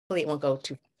hopefully it won't go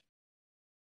too.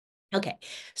 Okay,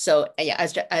 so yeah,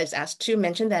 I was asked to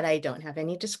mention that I don't have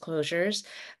any disclosures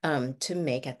to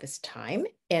make at this time.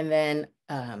 And then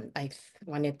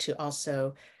wanted to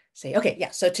also say, okay,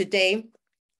 yeah, so today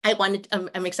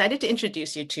I'm excited to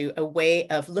introduce you to a way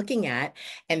of looking at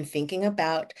and thinking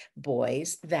about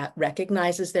boys that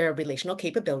recognizes their relational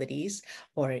capabilities,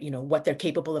 or, what they're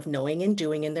capable of knowing and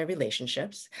doing in their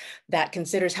relationships, that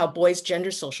considers how boys' gender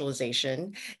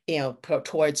socialization,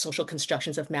 towards social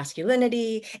constructions of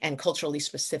masculinity and culturally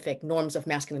specific norms of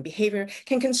masculine behavior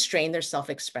can constrain their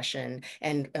self-expression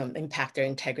and impact their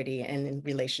integrity and in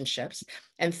relationships.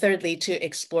 And thirdly, to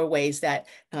explore ways that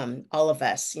all of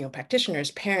us, practitioners,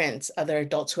 parents, other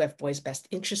adults who have boys' best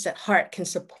interests at heart can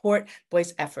support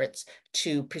boys' efforts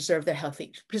to preserve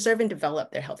and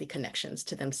develop their healthy connections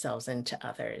to themselves and to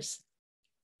others.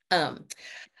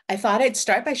 I thought I'd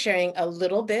start by sharing a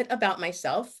little bit about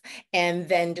myself and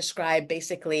then describe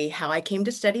basically how I came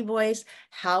to study boys,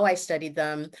 how I studied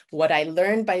them, what I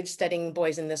learned by studying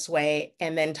boys in this way,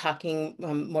 and then talking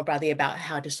more broadly about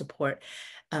how to support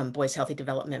boys' healthy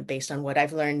development based on what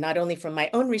I've learned, not only from my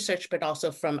own research, but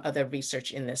also from other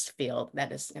research in this field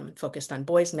that is focused on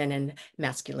boys, men, and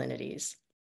masculinities.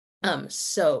 Let's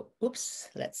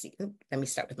see. Let me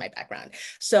start with my background.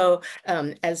 So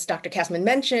as Dr. Kassman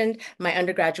mentioned, my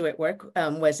undergraduate work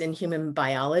was in human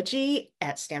biology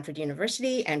at Stanford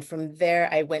University. And from there,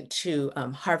 I went to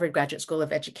Harvard Graduate School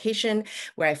of Education,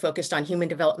 where I focused on human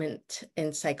development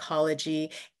in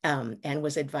psychology and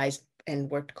was advised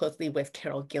and worked closely with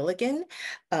Carol Gilligan.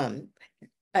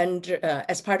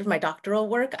 As part of my doctoral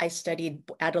work, I studied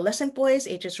adolescent boys,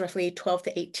 ages roughly 12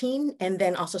 to 18, and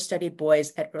then also studied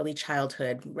boys at early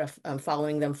childhood,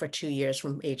 following them for 2 years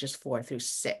from ages 4 through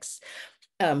 6.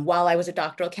 While I was a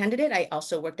doctoral candidate, I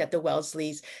also worked at the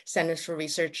Wellesley's Centers for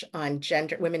Research on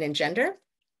Women and Gender.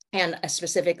 And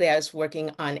specifically, I was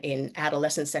working on an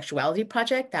adolescent sexuality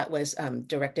project that was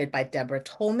directed by Deborah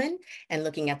Tolman and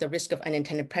looking at the risk of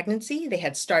unintended pregnancy. They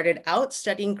had started out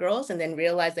studying girls and then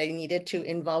realized they needed to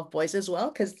involve boys as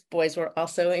well, because boys were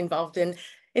also involved in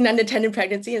unintended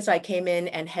pregnancy. And so I came in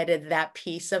and headed that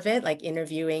piece of it, like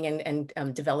interviewing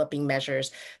and developing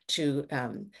measures to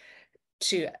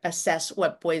assess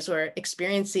what boys were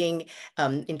experiencing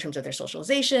in terms of their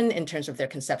socialization, in terms of their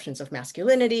conceptions of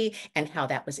masculinity, and how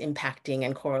that was impacting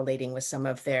and correlating with some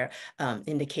of their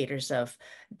indicators of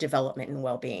development and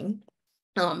well-being.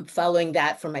 Following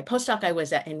that, for my postdoc, I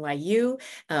was at NYU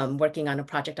working on a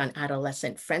project on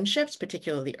adolescent friendships,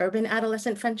 particularly urban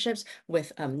adolescent friendships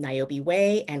with Niobe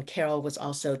Way, and Carol was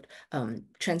also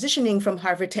transitioning from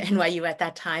Harvard to NYU at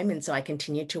that time. And so I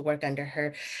continued to work under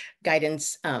her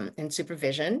guidance and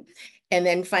supervision. And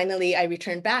then finally, I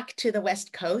returned back to the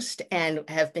West Coast and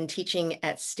have been teaching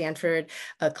at Stanford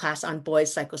a class on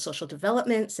boys' psychosocial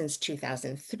development since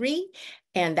 2003.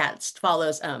 And that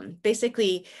follows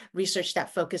basically research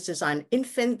that focuses on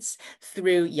infants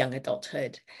through young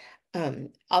adulthood.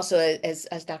 Also,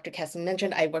 as Dr. Kassman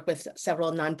mentioned, I work with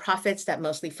several nonprofits that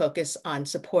mostly focus on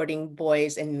supporting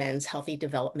boys and men's healthy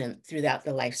development throughout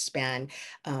the lifespan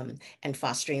and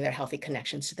fostering their healthy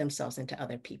connections to themselves and to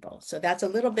other people. So that's a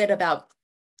little bit about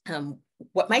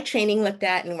what my training looked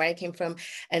at and where I came from.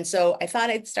 And so I thought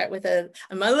I'd start with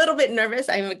I'm a little bit nervous.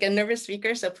 I'm a nervous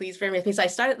speaker, so please bear with me. So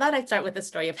thought I'd start with the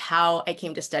story of how I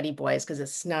came to study boys, because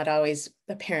it's not always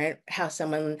apparent how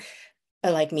someone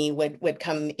like me would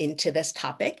come into this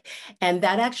topic. And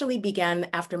that actually began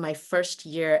after my first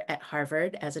year at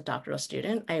Harvard as a doctoral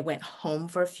student. I went home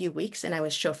for a few weeks and I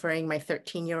was chauffeuring my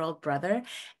 13-year-old brother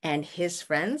and his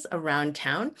friends around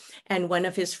town. And one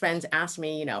of his friends asked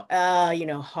me,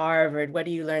 Harvard, what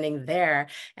are you learning there?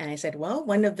 And I said, well,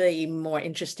 one of the more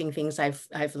interesting things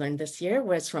I've learned this year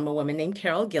was from a woman named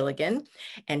Carol Gilligan,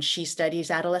 and she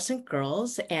studies adolescent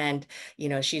girls, and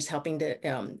she's helping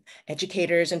to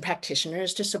educators and practitioners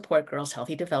to support girls'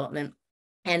 healthy development.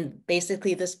 And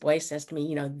basically this boy says to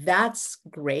me, that's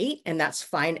great and that's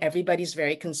fine. Everybody's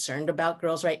very concerned about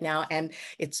girls right now. And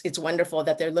it's wonderful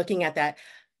that they're looking at that.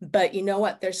 But you know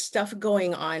what? There's stuff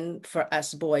going on for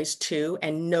us boys too,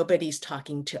 and nobody's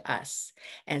talking to us.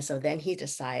 And so then he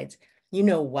decides, you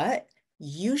know what?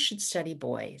 You should study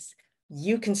boys.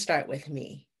 You can start with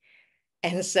me.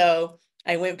 And so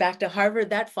I went back to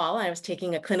Harvard that fall. I was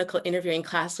taking a clinical interviewing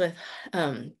class with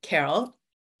Carol.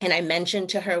 And I mentioned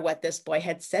to her what this boy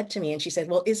had said to me. And she said,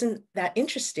 well, isn't that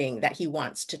interesting that he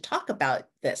wants to talk about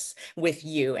this with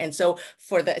you? And so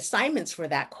for the assignments for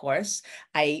that course,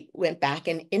 I went back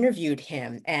and interviewed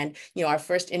him. And, our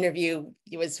first interview,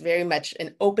 it was very much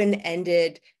an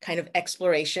open-ended kind of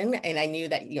exploration. And I knew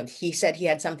that, he said he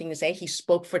had something to say. He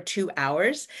spoke for 2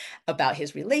 hours about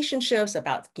his relationships,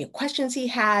 about questions he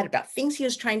had, about things he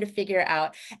was trying to figure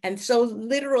out. And so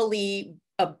literally,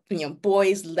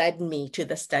 boys led me to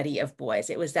the study of boys.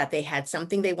 It was that they had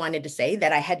something they wanted to say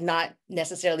that I had not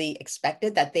necessarily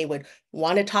expected that they would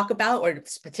want to talk about, or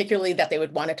particularly that they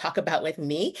would want to talk about with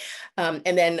me. And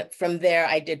then from there,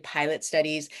 I did pilot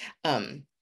studies.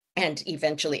 And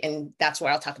eventually, and that's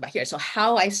what I'll talk about here. So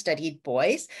how I studied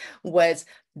boys was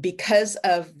because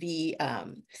of the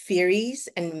theories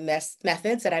and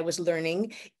methods that I was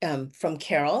learning from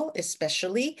Carol,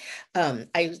 especially.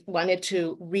 I wanted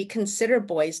to reconsider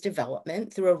boys'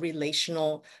 development through a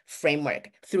relational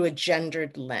framework, through a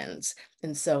gendered lens.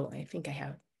 And so I think I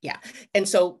have, yeah. And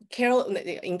so Carol,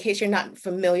 in case you're not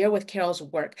familiar with Carol's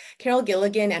work, Carol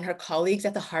Gilligan and her colleagues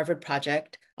at the Harvard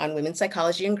Project on Women's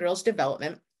Psychology and Girls'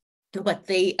 Development, what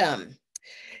they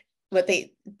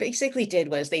basically did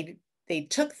was they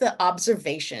took the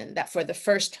observation that for the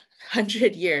first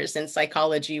 100 years since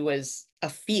psychology was a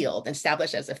field,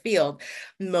 established as a field,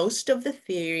 most of the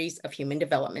theories of human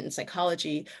development in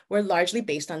psychology were largely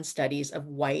based on studies of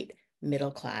white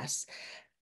middle-class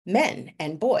men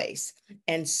and boys.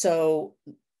 And so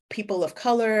people of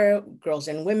color, girls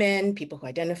and women, people who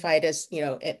identified as,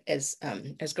 as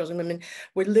girls and women,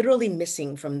 were literally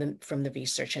missing from the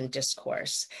research and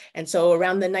discourse. And so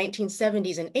around the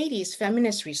 1970s and 80s,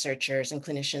 feminist researchers and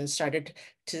clinicians started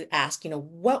to ask,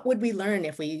 what would we learn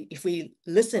if we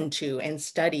listened to and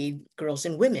studied girls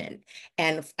and women?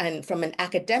 And from an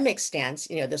academic stance,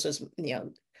 this was,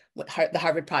 the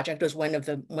Harvard Project was one of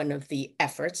the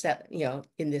efforts that,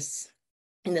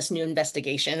 in this new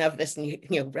investigation of this new,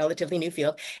 relatively new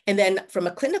field. And then from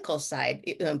a clinical side,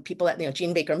 people at,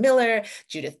 Jean Baker Miller,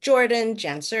 Judith Jordan,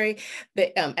 Jan Suri,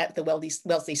 at the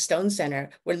Wellesley Stone Center,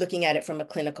 were looking at it from a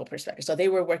clinical perspective. So they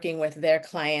were working with their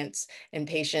clients and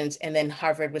patients, and then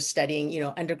Harvard was studying,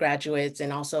 undergraduates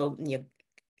and also,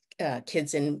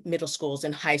 kids in middle schools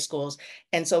and high schools.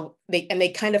 And so they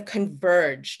kind of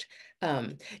converged,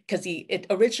 because the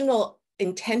original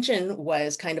intention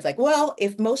was kind of like, well,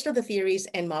 if most of the theories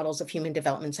and models of human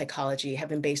development psychology have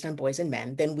been based on boys and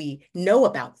men, then we know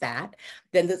about that.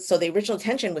 So the original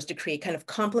intention was to create kind of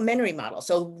complementary models.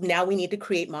 So now we need to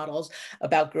create models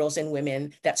about girls and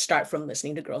women that start from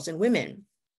listening to girls and women.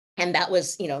 And that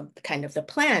was, kind of the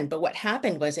plan. But what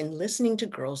happened was, in listening to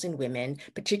girls and women,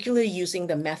 particularly using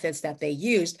the methods that they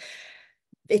used,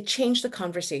 it changed the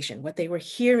conversation. What they were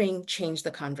hearing changed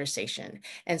the conversation.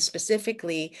 And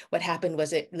specifically, what happened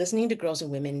was listening to girls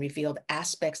and women revealed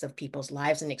aspects of people's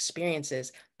lives and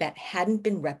experiences that hadn't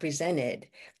been represented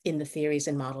in the theories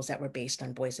and models that were based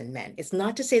on boys and men. It's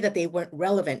not to say that they weren't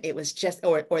relevant. It was just,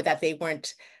 or that they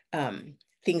weren't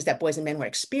things that boys and men were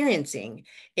experiencing.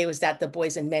 It was that the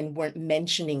boys and men weren't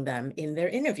mentioning them in their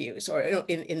interviews or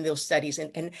in those studies.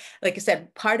 And like I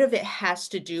said, part of it has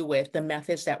to do with the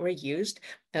methods that were used.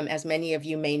 As many of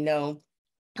you may know,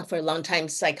 for a long time,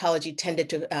 psychology tended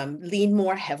to lean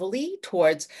more heavily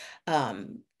towards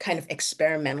kind of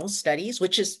experimental studies,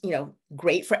 which is,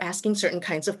 great for asking certain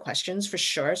kinds of questions for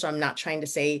sure. So I'm not trying to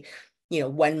say,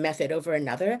 one method over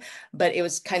another, but it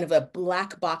was kind of a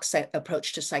black box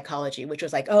approach to psychology, which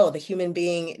was like, oh, the human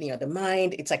being, the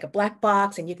mind, it's like a black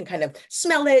box and you can kind of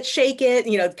smell it, shake it,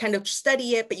 kind of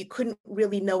study it, but you couldn't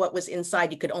really know what was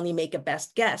inside. You could only make a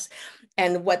best guess.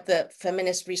 And what the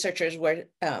feminist researchers were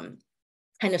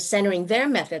kind of centering their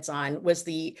methods on was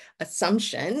the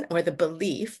assumption or the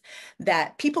belief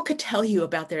that people could tell you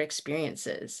about their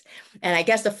experiences. And I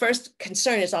guess the first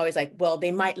concern is always like, well,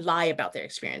 they might lie about their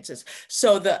experiences.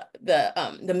 So the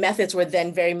methods were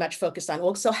then very much focused on,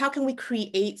 well, so how can we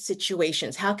create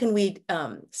situations? How can we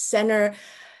center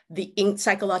the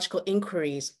psychological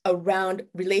inquiries around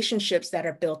relationships that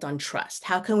are built on trust?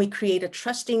 How can we create a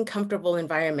trusting, comfortable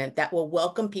environment that will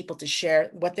welcome people to share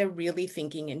what they're really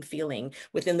thinking and feeling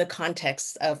within the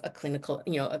context of a clinical,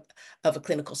 of a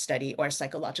clinical study or a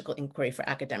psychological inquiry for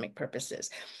academic purposes?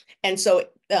 And so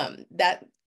that's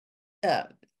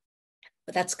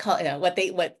called what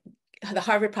the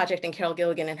Harvard Project and Carol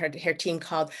Gilligan and her team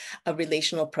called a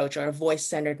relational approach, or a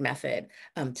voice-centered method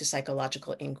to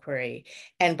psychological inquiry.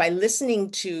 And by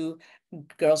listening to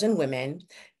girls and women,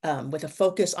 with a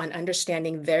focus on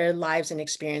understanding their lives and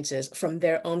experiences from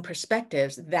their own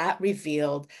perspectives, that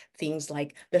revealed things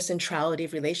like the centrality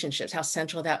of relationships, how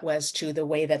central that was to the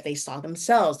way that they saw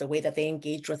themselves, the way that they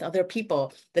engaged with other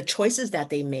people, the choices that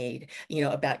they made,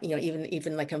 about,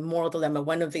 even like a moral dilemma.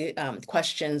 One of the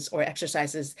questions or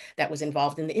exercises that was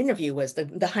involved in the interview was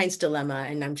the Heinz dilemma.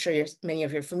 And I'm sure many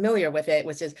of you are familiar with it,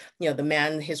 which is, the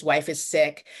man, his wife is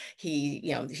sick. He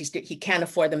can't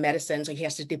afford the medicine, so he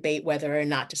has to debate whether or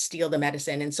not to steal the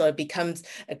medicine. And so it becomes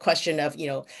a question of,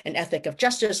 an ethic of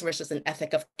justice versus an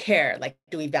ethic of care. Like,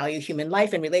 do we value human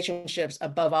life and relationships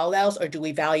above all else, or do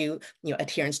we value,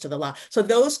 adherence to the law? So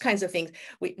those kinds of things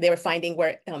they were finding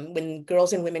where when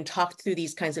girls and women talked through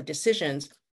these kinds of decisions,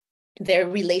 their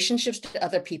relationships to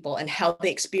other people and how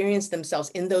they experienced themselves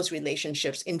in those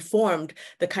relationships informed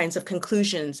the kinds of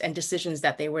conclusions and decisions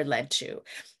that they were led to.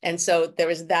 And so there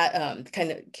was that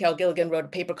Carol Gilligan wrote a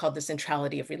paper called The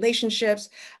Centrality of Relationships.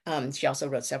 She also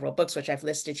wrote several books, which I've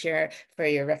listed here for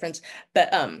your reference.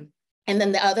 But and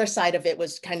then the other side of it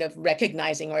was kind of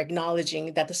recognizing or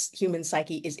acknowledging that the human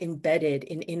psyche is embedded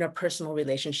in interpersonal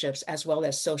relationships, as well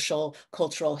as social,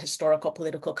 cultural, historical,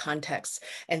 political contexts.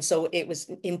 And so it was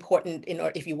important,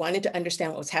 if you wanted to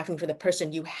understand what was happening for the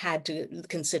person, you had to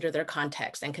consider their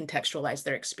context and contextualize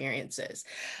their experiences.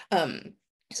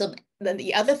 So then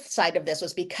the other side of this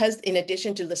was because, in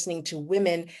addition to listening to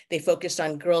women, they focused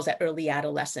on girls at early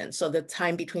adolescence. So the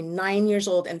time between 9 years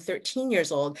old and 13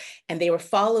 years old, and they were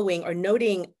following or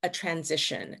noting a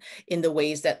transition in the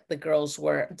ways that the girls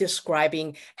were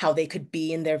describing how they could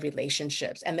be in their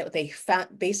relationships. And that they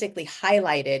found basically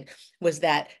highlighted was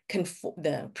that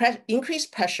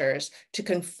increased pressures to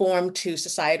conform to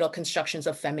societal constructions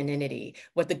of femininity,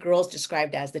 what the girls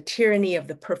described as the tyranny of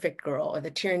the perfect girl or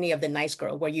the tyranny of the nice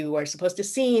girl, where you were supposed to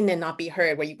seen and not be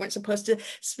heard, where you weren't supposed to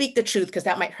speak the truth because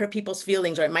that might hurt people's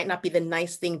feelings, or it might not be the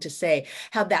nice thing to say,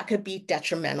 how that could be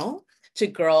detrimental to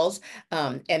girls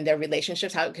and their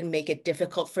relationships, how it can make it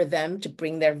difficult for them to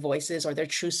bring their voices or their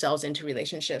true selves into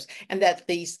relationships. And that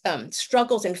these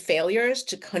struggles and failures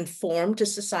to conform to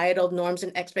societal norms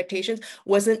and expectations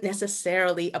wasn't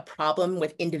necessarily a problem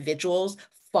with individuals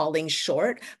falling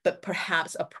short, but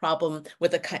perhaps a problem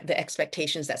with the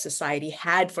expectations that society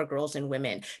had for girls and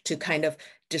women to kind of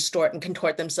distort and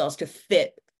contort themselves to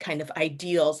fit kind of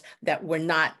ideals that were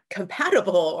not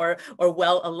compatible or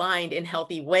well aligned in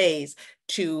healthy ways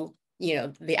to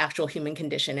the actual human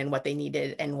condition and what they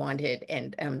needed and wanted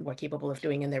and were capable of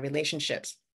doing in their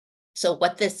relationships. So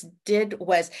what this did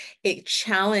was it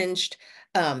challenged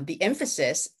the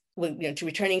emphasis to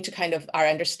returning to kind of our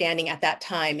understanding at that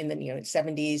time in the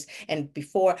 70s and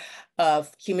before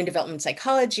of human development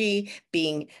psychology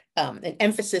being an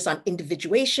emphasis on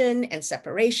individuation and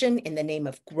separation in the name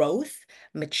of growth,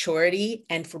 maturity,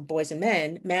 and for boys and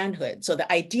men, manhood. So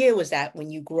the idea was that when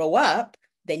you grow up,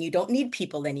 then you don't need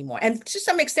people anymore. And to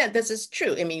some extent, this is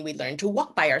true. I mean, we learn to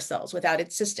walk by ourselves without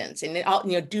assistance and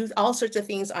do all sorts of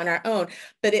things on our own.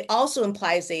 But it also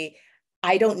implies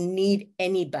I don't need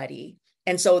anybody.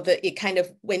 And so it kind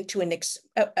of went to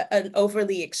an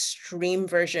overly extreme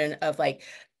version of like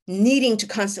needing to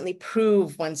constantly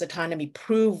prove one's autonomy,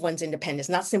 prove one's independence,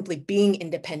 not simply being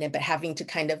independent, but having to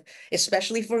kind of,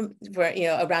 especially for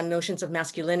around notions of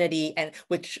masculinity, and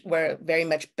which were very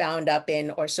much bound up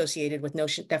in or associated with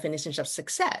definitions of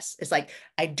success. It's like,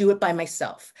 I do it by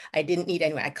myself. I didn't need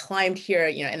anyone. I climbed here,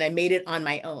 and I made it on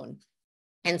my own.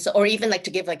 And so, or even like to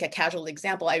give like a casual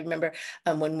example, I remember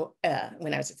when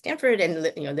I was at Stanford and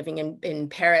living in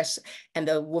Paris, and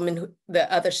the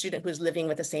other student who was living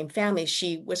with the same family,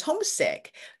 she was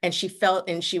homesick, and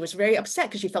she was very upset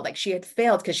because she felt like she had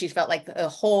failed, because she felt like the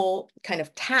whole kind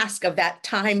of task of that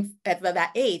time at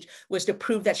that age was to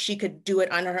prove that she could do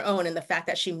it on her own, and the fact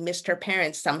that she missed her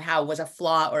parents somehow was a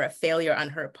flaw or a failure on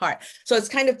her part. So it's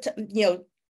kind of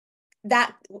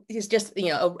that is just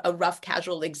a rough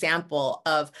casual example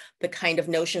of the kind of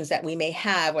notions that we may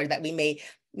have, or that we may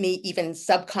even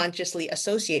subconsciously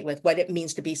associate with what it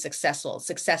means to be successful.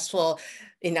 Successful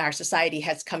in our society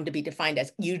has come to be defined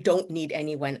as you don't need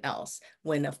anyone else,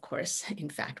 when of course, in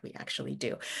fact, we actually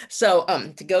do. So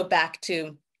to go back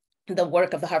to the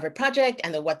work of the Harvard Project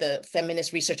and what the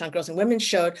feminist research on girls and women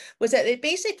showed was that it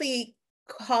basically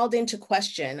called into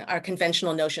question our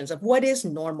conventional notions of what is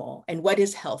normal and what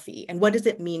is healthy and what does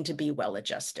it mean to be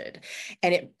well-adjusted.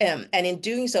 And in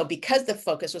doing so, because the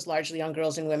focus was largely on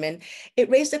girls and women, it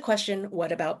raised the question,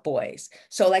 what about boys?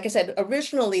 So like I said,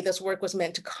 originally this work was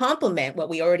meant to complement what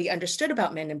we already understood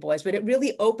about men and boys, but it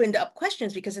really opened up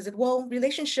questions, because I said, well,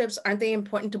 relationships, aren't they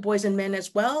important to boys and men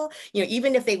as well?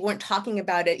 Even if they weren't talking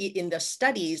about it in the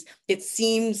studies, it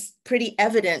seems pretty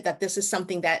evident that this is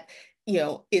something that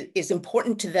is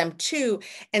important to them too.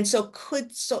 And so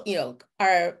could,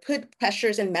 put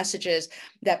pressures and messages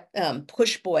that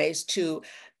push boys to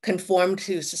conform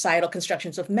to societal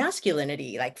constructions of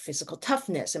masculinity, like physical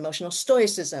toughness, emotional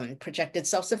stoicism, projected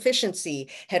self-sufficiency,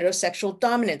 heterosexual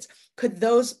dominance. Could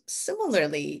those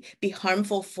similarly be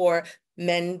harmful for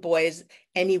men, boys,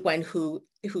 anyone who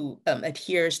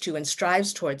adheres to and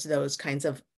strives towards those kinds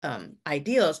of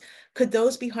ideals? Could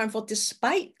those be harmful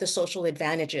despite the social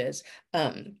advantages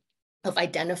of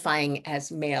identifying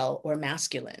as male or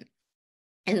masculine?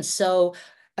 And so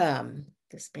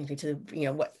this brings me to,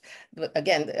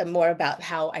 again, more about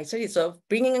how I study. So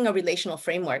bringing in a relational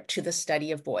framework to the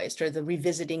study of boys, or the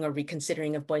revisiting or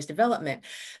reconsidering of boys' development.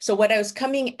 So what I was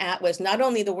coming at was not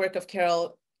only the work of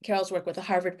Carol's work with the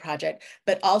Harvard Project,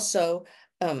 but also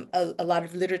a lot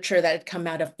of literature that had come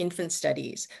out of infant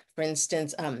studies. For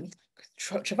instance,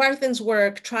 Trevarthen's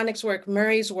work, Tronick's work,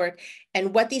 Murray's work.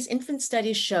 And what these infant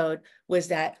studies showed was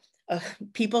that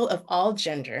people of all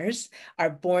genders are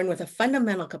born with a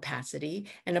fundamental capacity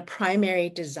and a primary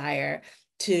desire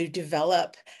to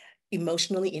develop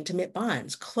emotionally intimate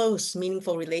bonds, close,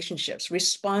 meaningful relationships,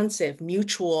 responsive,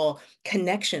 mutual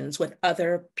connections with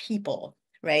other people,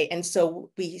 right? And so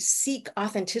we seek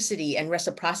authenticity and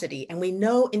reciprocity, and we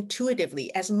know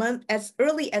intuitively as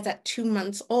early as at 2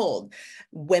 months old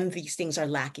when these things are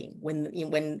lacking,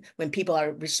 when people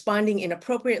are responding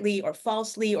inappropriately or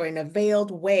falsely or in a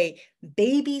veiled way.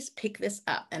 Babies pick this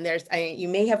up, and you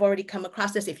may have already come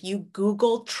across this if you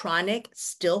Google Tronick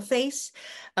still face.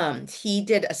 He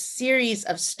did a series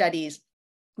of studies,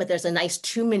 but there's a nice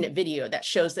 2-minute video that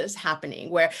shows this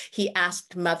happening, where he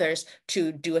asked mothers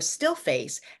to do a still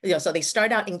face. So they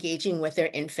start out engaging with their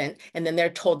infant, and then they're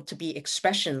told to be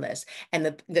expressionless.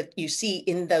 And you see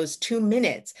in those 2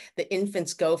 minutes, the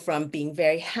infants go from being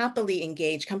very happily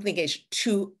engaged, completely engaged,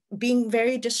 to being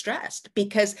very distressed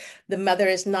because the mother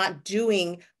is not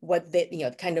doing what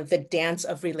kind of the dance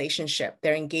of relationship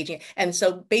they're engaging. And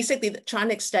so basically the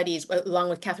Tronick studies, along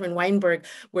with Catherine Weinberg,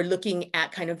 were looking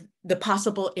at kind of the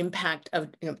possible impact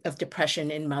of depression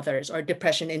in mothers, or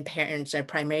depression in parents or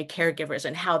primary caregivers,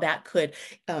 and how that could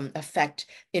affect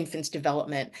infants'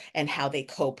 development and how they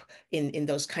cope in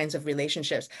those kinds of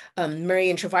relationships. Murray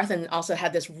and Trevarthen also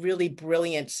had this really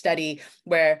brilliant study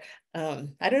where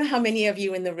I don't know how many of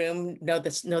you in the room know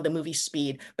the movie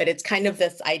Speed, but it's kind of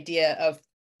this idea of,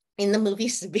 in the movie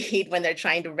Speed, when they're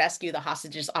trying to rescue the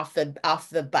hostages off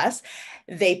the bus,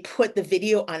 they put the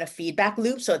video on a feedback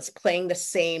loop, so it's playing the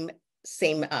same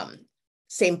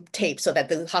tape, so that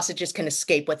the hostages can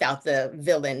escape without the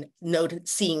villain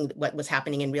seeing what was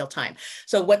happening in real time.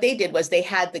 So what they did was they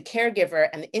had the caregiver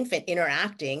and the infant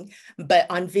interacting, but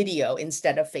on video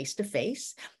instead of face to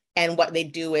face. And what they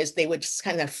do is they would just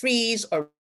kind of freeze or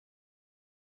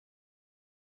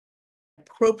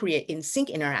appropriate in sync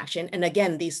interaction. And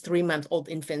again, these 3-month-old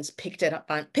infants picked up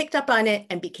on it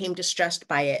and became distressed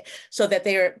by it, so that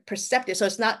they're perceptive. So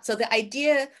it's not, so the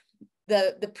idea,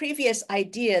 the previous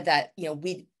idea that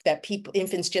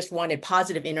infants just wanted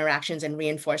positive interactions and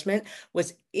reinforcement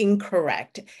was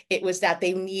incorrect. It was that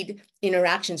they need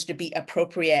interactions to be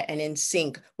appropriate and in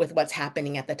sync with what's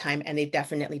happening at the time, and they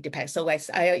definitely depend. So like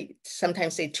I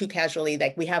sometimes say too casually,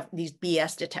 like we have these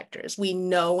BS detectors. We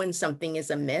know when something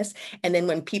is amiss, and then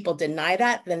when people deny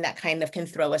that, then that kind of can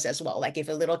throw us as well. Like if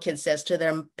a little kid says to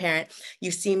their parent,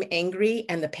 "You seem angry,"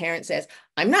 and the parent says,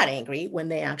 "I'm not angry," when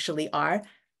they actually are.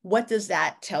 What does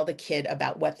that tell the kid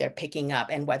about what they're picking up,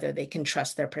 and whether they can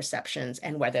trust their perceptions,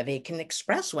 and whether they can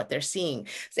express what they're seeing?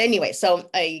 So anyway, so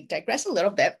I digress a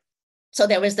little bit. So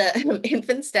there was the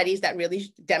infant studies that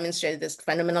really demonstrated this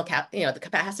fundamental the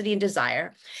capacity and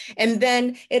desire. And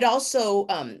then it also,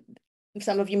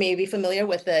 some of you may be familiar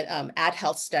with the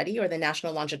AdHealth study, or the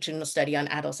National Longitudinal Study on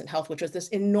Adolescent Health, which was this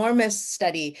enormous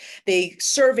study. They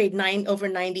surveyed over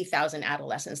 90,000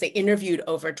 adolescents. They interviewed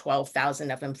over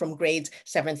 12,000 of them from grades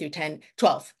 7 through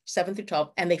 12,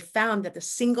 and they found that the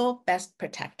single best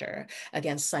protector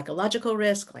against psychological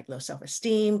risk, like low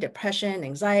self-esteem, depression,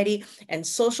 anxiety, and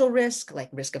social risk, like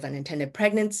risk of unintended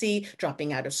pregnancy,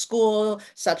 dropping out of school,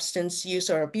 substance use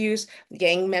or abuse,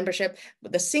 gang membership,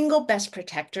 the single best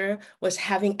protector was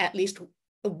having at least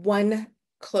one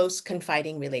close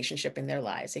confiding relationship in their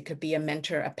lives. It could be a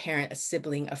mentor, a parent, a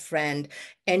sibling, a friend,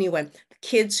 anyone.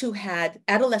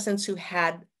 Adolescents who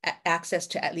had access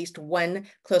to at least one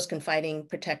close confiding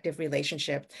protective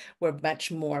relationship were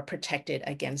much more protected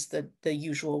against the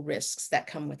usual risks that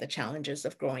come with the challenges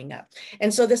of growing up.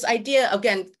 And so this idea,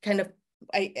 again, kind of,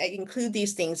 I include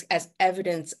these things as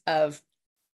evidence of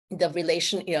the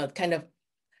relation, kind of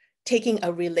taking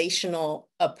a relational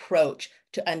approach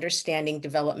to understanding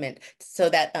development, so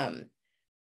that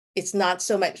it's not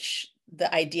so much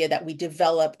the idea that we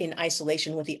develop in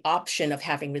isolation with the option of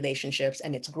having relationships,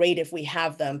 and it's great if we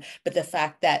have them, but the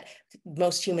fact that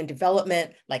most human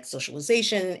development, like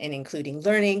socialization and including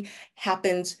learning,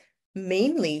 happens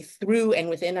mainly through and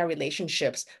within our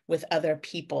relationships with other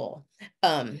people.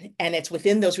 And it's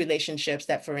within those relationships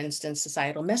that, for instance,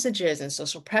 societal messages and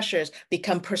social pressures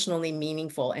become personally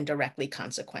meaningful and directly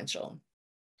consequential.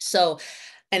 So,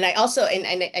 and I also,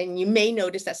 and you may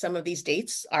notice that some of these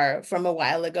dates are from a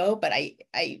while ago, but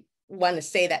I want to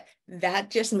say that that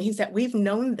just means that we've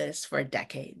known this for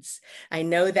decades. I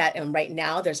know that right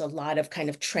now there's a lot of kind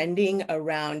of trending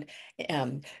around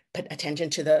attention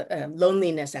to the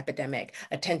loneliness epidemic,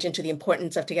 attention to the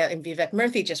importance of together. And Vivek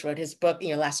Murthy just wrote his book,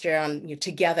 last year on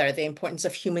Together, the importance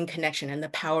of human connection and the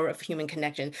power of human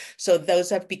connection. So those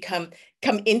have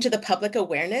come into the public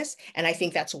awareness, and I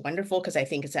think that's wonderful because I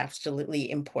think it's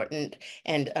absolutely important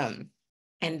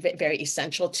and very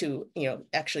essential to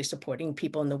actually supporting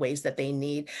people in the ways that they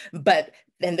need. But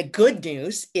then the good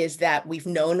news is that we've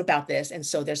known about this, and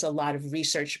so there's a lot of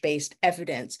research-based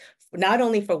evidence, not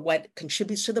only for what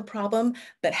contributes to the problem,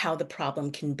 but how the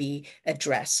problem can be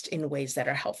addressed in ways that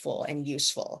are helpful and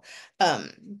useful.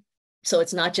 So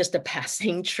it's not just a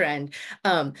passing trend.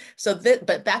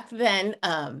 But back then,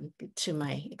 to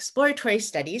my exploratory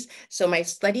studies, so my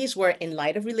studies were in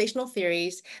light of relational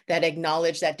theories that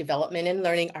acknowledge that development and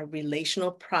learning are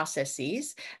relational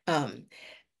processes.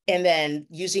 And then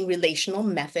using relational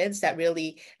methods that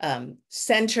really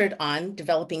centered on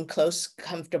developing close,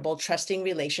 comfortable, trusting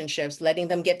relationships, letting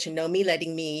them get to know me,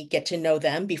 letting me get to know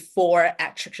them before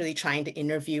actually trying to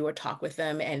interview or talk with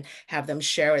them and have them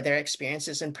share their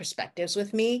experiences and perspectives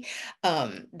with me.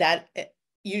 That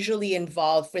usually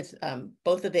involved with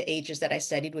both of the ages that I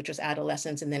studied, which was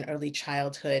adolescence and then early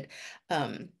childhood,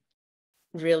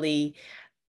 really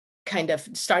kind of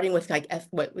starting with like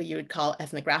what you would call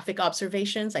ethnographic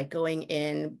observations, like going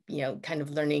in, kind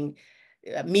of learning,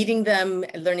 meeting them,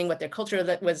 learning what their culture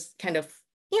was, kind of,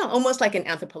 almost like an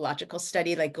anthropological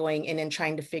study, like going in and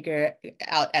trying to figure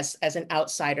out as an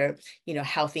outsider,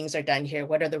 how things are done here.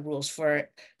 What are the rules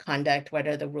for conduct? What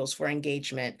are the rules for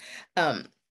engagement? And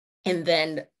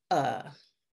then,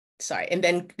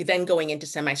 and then going into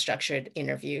semi-structured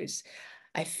interviews.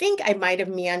 I think I might have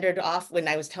meandered off when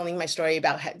I was telling my story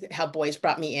about how boys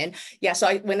brought me in. Yeah, so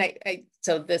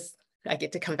I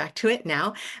get to come back to it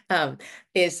now,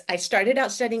 is I started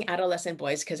out studying adolescent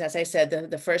boys because, as I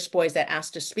said, the first boys that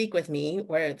asked to speak with me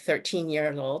were 13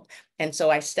 years old. And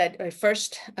so I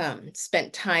first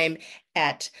spent time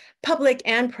at public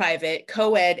and private,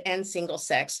 co-ed and single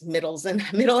sex middle and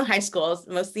high schools,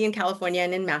 mostly in California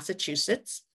and in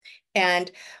Massachusetts.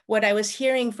 And what I was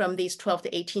hearing from these 12 to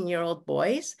 18-year-old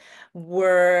boys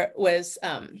was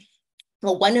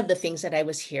one of the things that I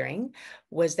was hearing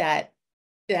was that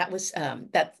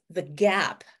the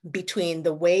gap between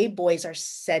the way boys are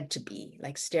said to be,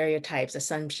 like stereotypes,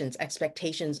 assumptions,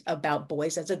 expectations about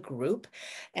boys as a group,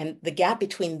 and the gap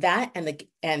between that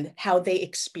and how they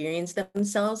experience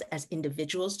themselves as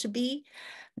individuals to be,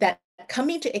 that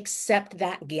coming to accept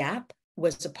that gap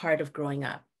was a part of growing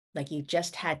up. Like you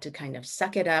just had to kind of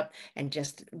suck it up and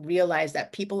just realize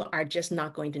that people are just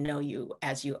not going to know you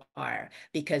as you are,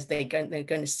 because they're going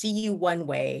to see you one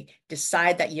way,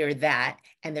 decide that you're that,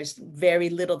 and there's very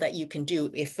little that you can do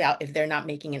if they're not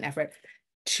making an effort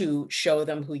to show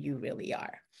them who you really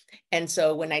are. And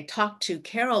so when I talked to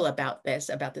Carol about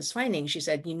this finding, she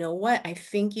said, you know what, I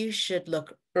think you should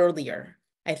look earlier.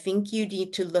 I think you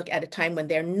need to look at a time when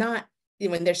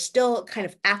they're still kind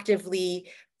of actively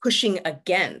pushing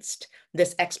against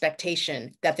this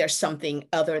expectation that there's something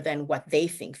other than what they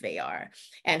think they are.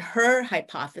 And her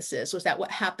hypothesis was that what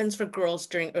happens for girls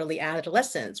during early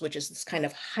adolescence, which is this kind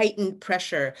of heightened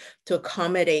pressure to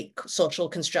accommodate social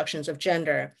constructions of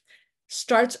gender,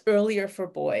 starts earlier for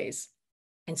boys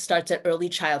and starts at early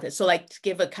childhood. So like, to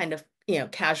give a kind of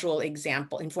casual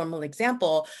example, informal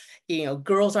example,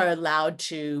 girls are allowed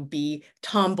to be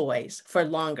tomboys for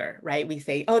longer, right? We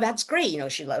say, oh, that's great.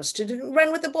 She loves to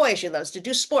run with the boys. She loves to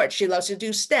do sports. She loves to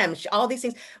do STEM, all these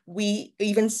things. We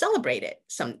even celebrate it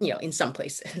in some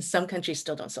places. Some countries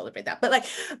still don't celebrate that. But like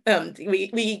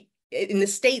we in the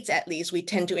States, at least, we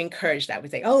tend to encourage that. We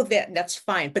say, oh, that's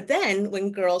fine. But then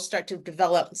when girls start to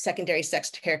develop secondary sex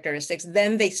characteristics,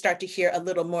 then they start to hear a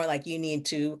little more like, you need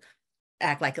to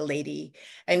act like a lady.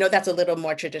 I know that's a little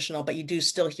more traditional, but you do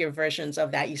still hear versions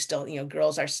of that. You still,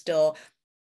 girls are still,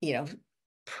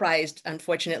 prized,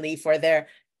 unfortunately, for their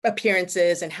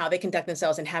appearances and how they conduct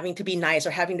themselves and having to be nice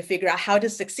or having to figure out how to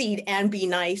succeed and be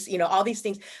nice, all these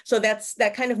things. So that's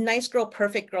that kind of nice girl,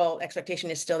 perfect girl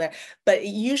expectation is still there, but it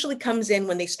usually comes in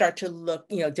when they start to look,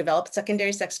 develop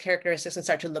secondary sex characteristics and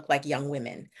start to look like young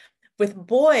women. With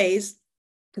boys,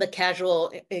 the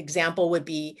casual example would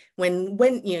be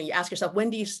when you ask yourself,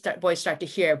 when do boys start to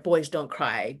hear boys don't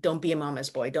cry, don't be a mama's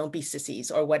boy, don't be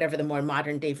sissies, or whatever the more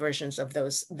modern day versions of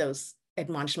those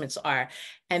admonishments are.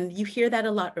 And you hear that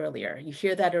a lot earlier. You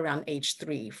hear that around age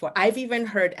 3. I've even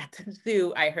heard at the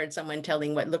zoo, I heard someone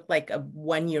telling what looked like a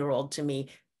 1-year-old to me,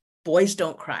 boys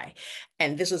don't cry.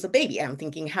 And this was a baby. I'm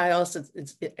thinking, how else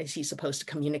is he supposed to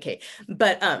communicate?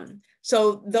 But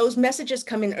so those messages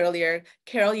come in earlier.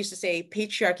 Carol used to say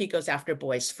patriarchy goes after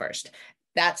boys first.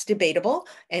 That's debatable,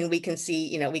 and we can see,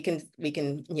 you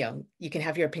can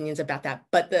have your opinions about that.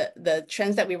 But the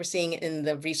trends that we were seeing in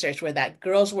the research were that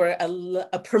girls were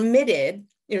permitted,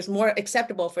 it was more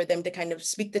acceptable for them to kind of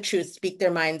speak the truth, speak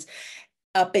their minds,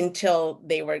 up until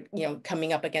they were,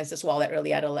 coming up against this wall at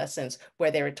early adolescence,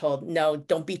 where they were told, no,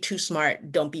 don't be too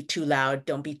smart, don't be too loud,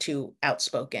 don't be too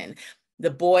outspoken. The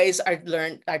boys are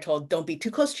told, don't be too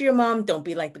close to your mom, don't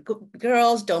be like the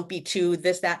girls, don't be too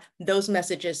this, that. Those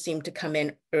messages seem to come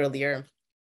in earlier.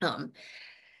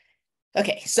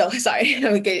 Okay, so sorry,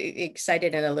 I'm getting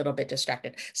excited and a little bit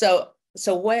distracted.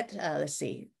 So what, let's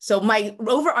see. So my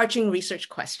overarching research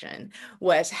question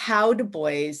was, how do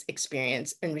boys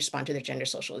experience and respond to their gender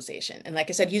socialization? And like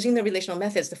I said, using the relational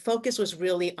methods, the focus was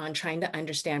really on trying to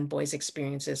understand boys'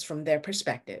 experiences from their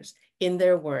perspectives, in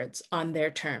their words, on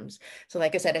their terms. So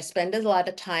like I said, I spend a lot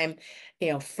of time,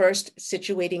 first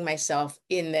situating myself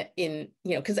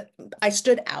because I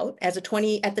stood out as at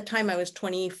the time I was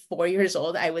 24 years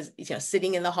old. I was,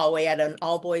 sitting in the hallway at an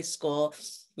all boys school,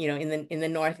 in the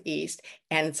Northeast.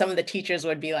 And some of the teachers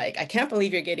would be like, I can't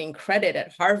believe you're getting credit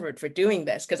at Harvard for doing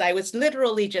this. Because I was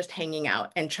literally just hanging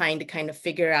out and trying to kind of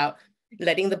figure out,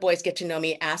 letting the boys get to know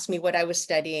me, ask me what I was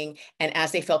studying. And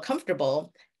as they felt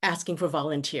comfortable, asking for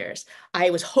volunteers. I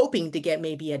was hoping to get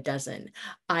maybe a dozen.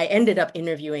 I ended up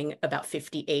interviewing about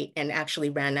 58 and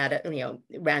actually ran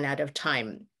out of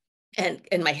time. And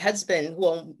my husband,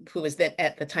 who was then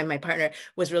at the time my partner,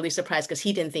 was really surprised because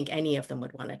he didn't think any of them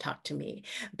would want to talk to me.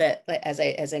 But as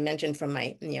I mentioned from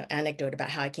my anecdote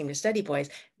about how I came to study boys,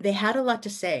 they had a lot to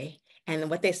say, and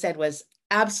what they said was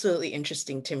absolutely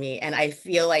interesting to me. And I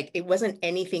feel like it wasn't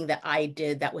anything that I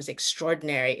did that was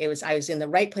extraordinary. I was in the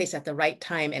right place at the right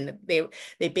time. And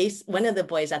one of the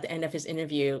boys at the end of his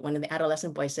interview, one of the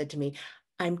adolescent boys said to me,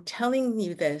 I'm telling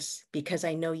you this because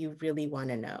I know you really want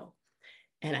to know.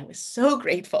 And I was so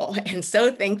grateful and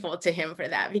so thankful to him for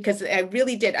that, because I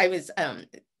really did. I was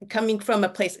coming from a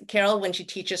place, Carol, when she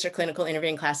teaches her clinical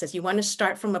interviewing classes, you want to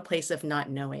start from a place of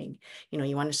not knowing.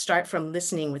 You want to start from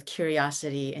listening with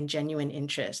curiosity and genuine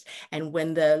interest. And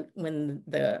when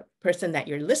the person that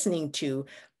you're listening to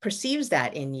perceives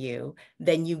that in you,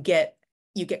 then you get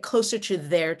closer to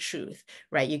their truth,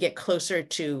 right? You get closer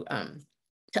to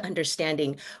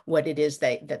understanding what it is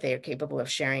that they are capable of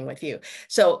sharing with you.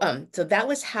 So that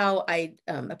was how I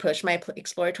approached my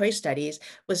exploratory studies,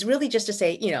 was really just to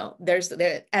say,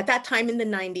 at that time in the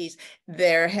 90s,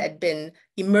 there had been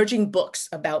emerging books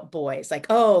about boys, like,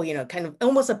 kind of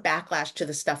almost a backlash to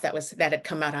the stuff that had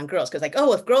come out on girls. Because like,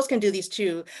 if girls can do these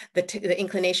too, the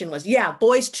inclination was, yeah,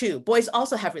 boys too. Boys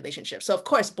also have relationships. So of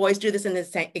course, boys do this in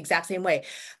the exact same way.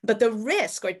 But the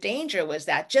risk or danger was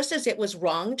that just as it was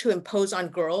wrong to impose on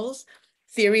girls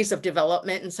theories of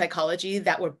development and psychology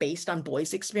that were based on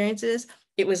boys' experiences,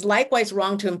 it was likewise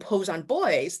wrong to impose on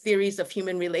boys theories of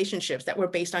human relationships that were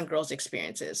based on girls'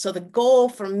 experiences. So the goal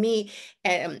for me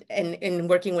and in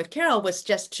working with Carol was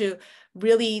just to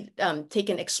really take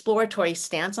an exploratory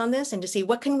stance on this and to see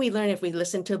what can we learn if we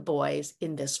listen to boys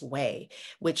in this way,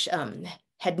 which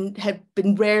had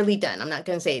been rarely done. I'm not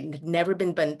going to say it had never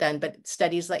been done, but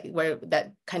studies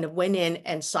that kind of went in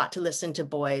and sought to listen to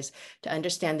boys, to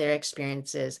understand their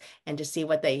experiences, and to see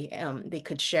what they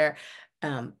could share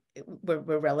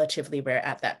were relatively rare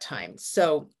at that time.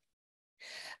 So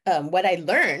what I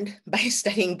learned by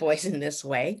studying boys in this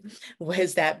way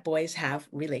was that boys have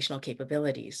relational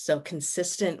capabilities. So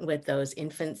consistent with those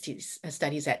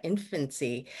studies at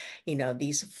infancy,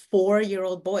 these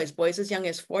 4-year-old boys as young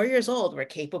as 4 years old, were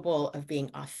capable of being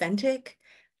authentic,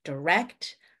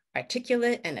 direct,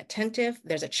 articulate, and attentive.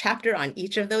 There's a chapter on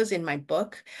each of those in my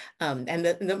book.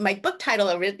 And my book title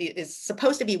is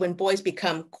supposed to be When Boys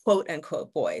Become Quote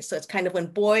Unquote Boys. So it's kind of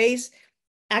when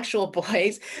actual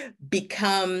boys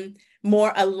become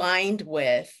more aligned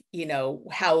with,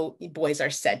 how boys are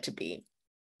said to be.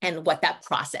 and what that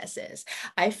process is.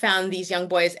 I found these young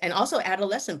boys and also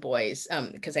adolescent boys,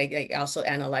 because I also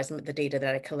analyzed the data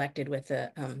that I collected with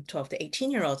the 12 to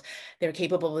 18-year-olds, they're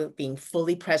capable of being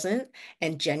fully present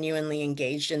and genuinely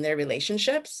engaged in their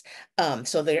relationships.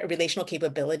 So their relational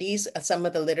capabilities, some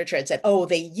of the literature had said, oh,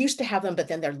 they used to have them, but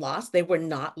then they're lost. They were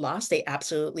not lost. They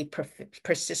absolutely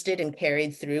persisted and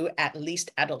carried through at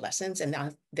least adolescence. And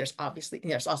now there's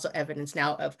also evidence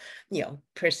now of,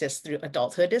 persist through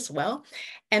adulthood as well.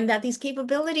 And that these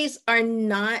capabilities are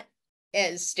not,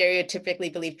 as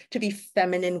stereotypically believed, to be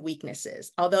feminine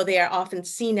weaknesses, although they are often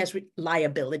seen as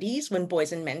liabilities when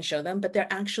boys and men show them, but they're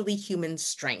actually human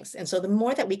strengths. And so the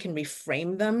more that we can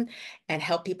reframe them and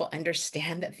help people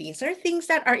understand that these are things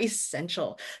that are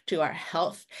essential to our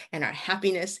health and our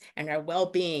happiness and our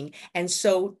well-being. And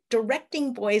so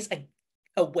directing boys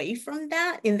away from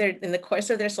that in the course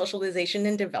of their socialization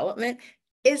and development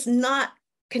is not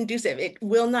conducive. It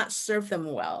will not serve them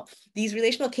well. These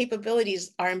relational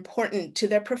capabilities are important to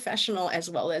their professional as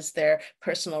well as their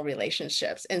personal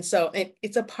relationships. And so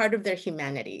it's a part of their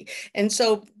humanity. And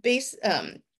so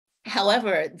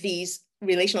however, these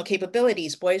relational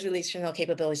capabilities, boys' relational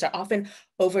capabilities, are often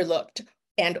overlooked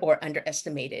and or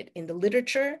underestimated in the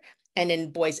literature and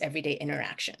in boys' everyday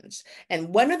interactions.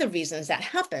 And one of the reasons that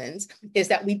happens is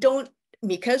that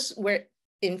because we're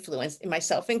influenced,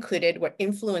 myself included, we're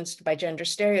influenced by gender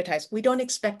stereotypes. We don't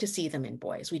expect to see them in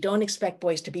boys. We don't expect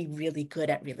boys to be really good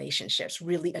at relationships,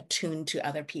 really attuned to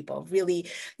other people, really,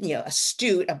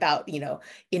 astute about,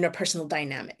 interpersonal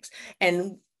dynamics.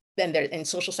 And then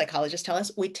social psychologists tell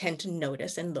us we tend to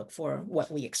notice and look for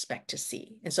what we expect to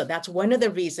see. And so that's one of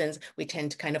the reasons we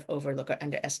tend to kind of overlook or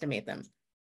underestimate them.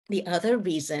 The other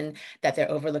reason that they're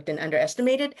overlooked and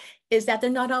underestimated is that they're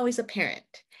not always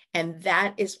apparent. And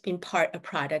that is in part a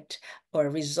product or a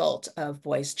result of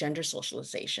boys' gender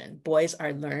socialization. Boys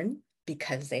are learned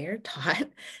because they are taught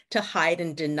to hide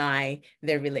and deny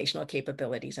their relational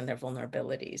capabilities and their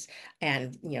vulnerabilities.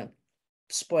 And,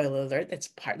 spoiler alert, that's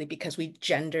partly because we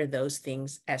gender those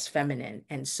things as feminine.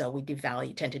 And so we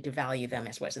tend to devalue them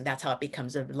as boys. And that's how it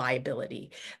becomes a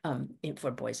liability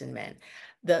for boys and men.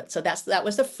 So that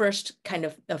was the first kind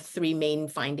of three main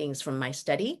findings from my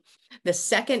study. The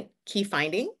second key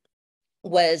finding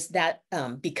was that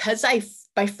because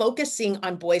by focusing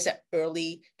on boys at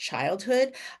early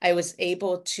childhood, I was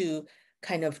able to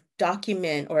kind of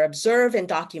document or observe and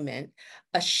document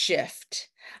a shift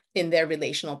in their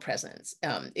relational presence.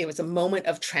 It was a moment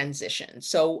of transition.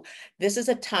 So this is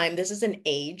an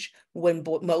age when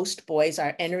most boys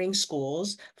are entering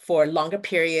schools for longer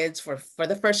periods, for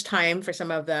the first time for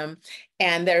some of them,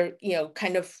 and they're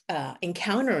kind of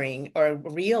encountering or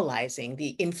realizing the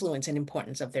influence and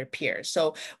importance of their peers.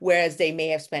 So whereas they may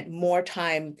have spent more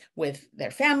time with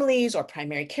their families or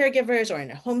primary caregivers or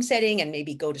in a home setting and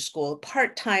maybe go to school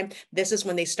part-time, this is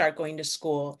when they start going to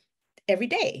school every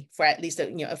day for at least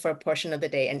for a portion of the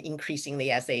day, and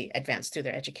increasingly as they advance through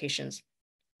their educations.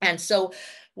 And so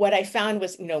what I found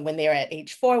was, when they were at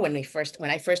age 4, when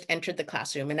I first entered the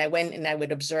classroom, and I went and I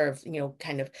would observe,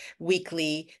 kind of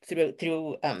weekly through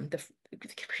the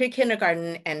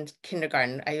pre-kindergarten and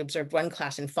kindergarten, I observed one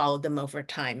class and followed them over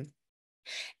time.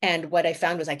 And what I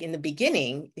found was, like, in the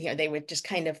beginning, they would just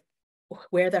kind of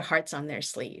wear their hearts on their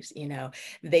sleeves.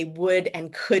 They would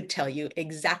and could tell you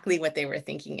exactly what they were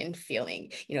thinking and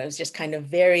feeling. It was just kind of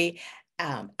very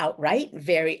outright,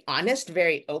 very honest,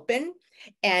 very open.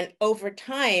 And over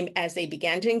time, as they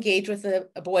began to engage with the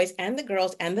boys and the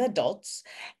girls and the adults,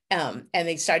 and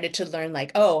they started to learn,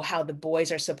 like, oh, how the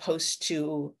boys are supposed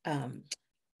to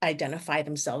identify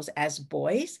themselves as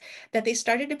boys, that they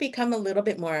started to become a little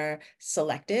bit more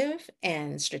selective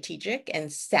and strategic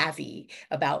and savvy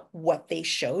about what they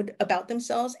showed about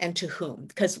themselves and to whom.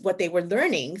 Because what they were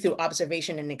learning through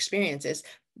observation and experiences,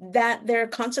 that there are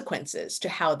consequences to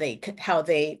how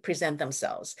they present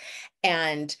themselves.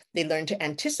 And they learn to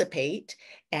anticipate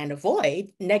and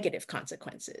avoid negative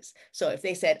consequences. So if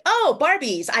they said, oh,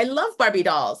 Barbies, I love Barbie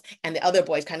dolls, and the other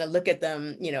boys kind of look at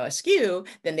them, askew,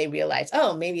 then they realize,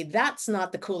 oh, maybe that's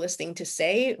not the coolest thing to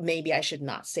say. Maybe I should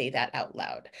not say that out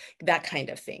loud, that kind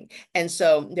of thing. And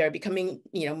so they're becoming,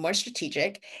 more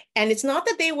strategic. And it's not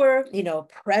that they were,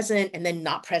 present and then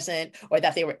not present, or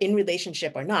that they were in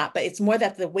relationship or not, but it's more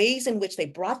that the ways in which they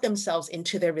brought themselves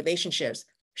into their relationships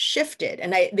shifted.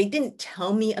 And they didn't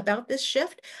tell me about this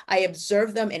shift. I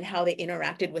observed them in how they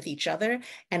interacted with each other,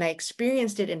 and I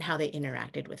experienced it in how they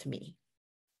interacted with me.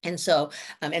 And so,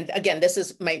 and again, this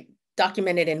is my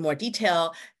documented in more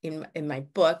detail in my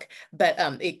book, but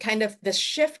it kind of, the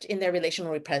shift in their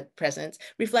relational presence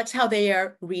reflects how they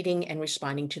are reading and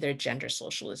responding to their gender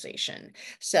socialization.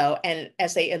 So, and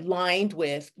as they aligned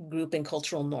with group and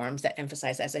cultural norms that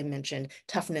emphasize, as I mentioned,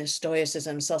 toughness,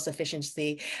 stoicism,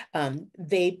 self-sufficiency,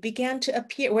 they began to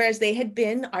appear, whereas they had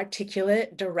been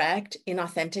articulate, direct,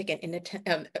 inauthentic,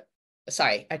 and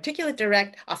articulate,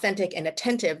 direct, authentic, and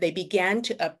attentive, they began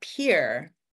to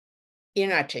appear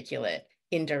inarticulate,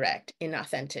 indirect,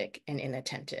 inauthentic, and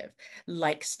inattentive,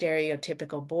 like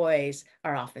stereotypical boys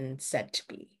are often said to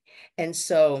be. And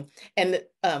so, and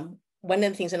one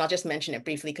of the things, and I'll just mention it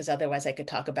briefly because otherwise I could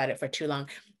talk about it for too long,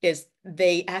 is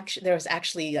there was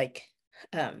actually like,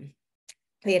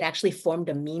 they had actually formed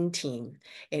a meme team.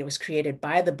 It was created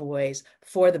by the boys,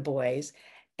 for the boys,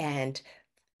 and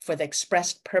for the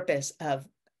expressed purpose of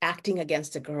acting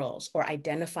against the girls or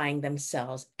identifying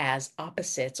themselves as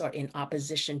opposites or in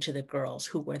opposition to the girls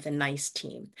who were the nice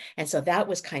team. And so that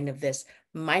was kind of this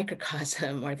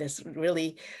microcosm or this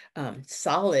really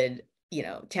solid,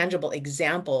 tangible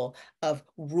example of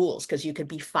rules, because you could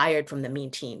be fired from the meme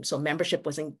team. So membership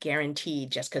wasn't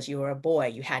guaranteed just because you were a boy.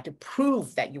 You had to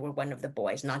prove that you were one of the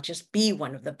boys, not just be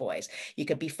one of the boys. You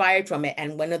could be fired from it.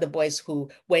 And one of the boys who,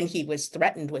 when he was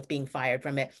threatened with being fired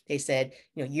from it, they said,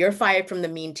 you're fired from the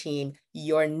meme team.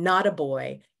 You're not a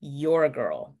boy, you're a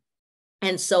girl.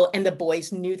 And so, and the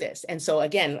boys knew this. And so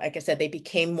again, like I said, they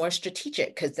became more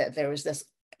strategic because there was this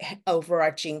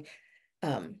overarching,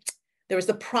 there was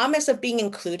the promise of being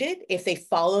included if they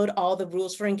followed all the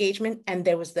rules for engagement, and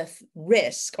there was the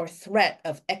risk or threat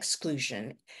of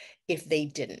exclusion if they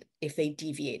didn't, if they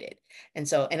deviated. And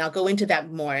so, and I'll go into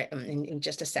that more in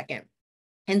just a second.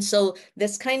 And so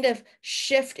this kind of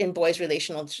shift in boys'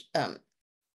 relational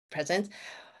presence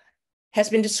has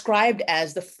been described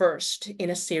as the first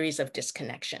in a series of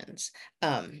disconnections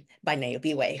by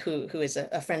Niobiwe, who is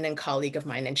a friend and colleague of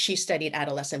mine, and she studied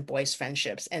adolescent boys'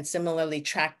 friendships and similarly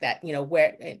tracked that,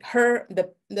 where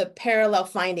the parallel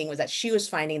finding was that she was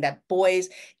finding that boys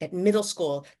at middle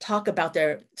school talk about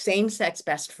their same-sex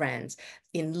best friends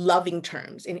in loving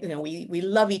terms. And, we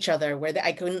love each other, where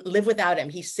I couldn't live without him.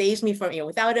 He saves me from,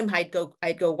 without him, I'd go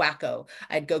wacko,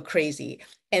 I'd go crazy.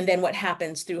 And then what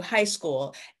happens through high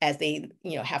school as they,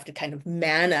 have to kind of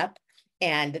man up,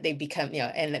 and they become,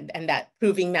 and that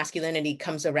proving masculinity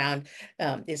comes around,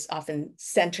 is often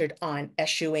centered on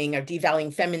eschewing or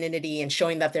devaluing femininity and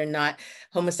showing that they're not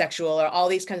homosexual or all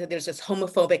these kinds of, there's this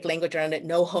homophobic language around it,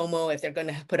 no homo, if they're going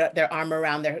to put their arm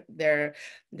around their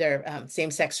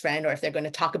same-sex friend, or if they're going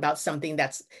to talk about something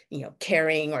that's,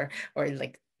 caring or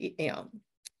like,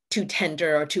 too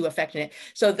tender or too affectionate.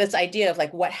 So this idea of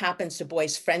like what happens to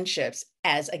boys' friendships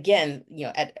as, again,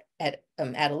 at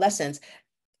adolescence,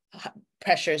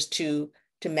 pressures to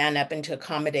man up and to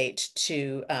accommodate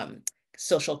to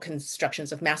social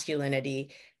constructions of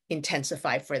masculinity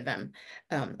intensify for them,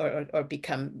 or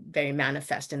become very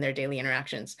manifest in their daily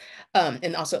interactions.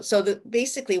 And also, so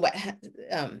basically what,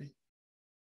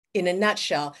 in a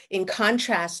nutshell, in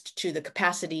contrast to the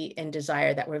capacity and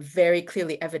desire that were very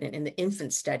clearly evident in the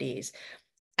infant studies,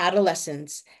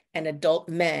 adolescents and adult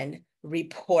men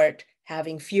report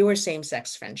having fewer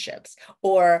same-sex friendships,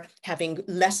 or having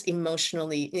less emotional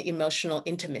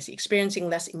intimacy, experiencing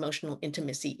less emotional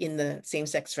intimacy in the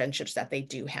same-sex friendships that they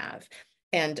do have.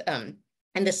 And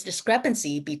this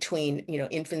discrepancy between,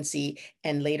 infancy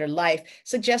and later life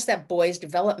suggests that boys'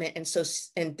 development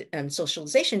and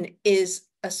socialization is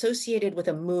associated with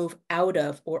a move out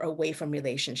of or away from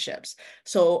relationships.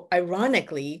 So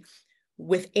ironically,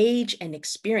 with age and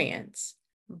experience,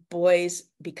 boys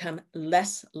become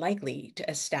less likely to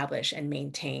establish and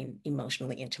maintain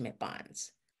emotionally intimate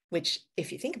bonds, which,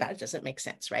 if you think about it, doesn't make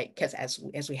sense, right? Because as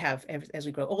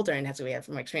we grow older and as we have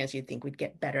more experience, you'd think we'd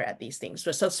get better at these things.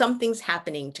 So something's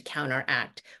happening to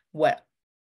counteract what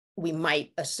we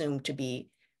might assume to be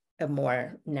a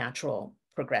more natural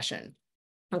progression.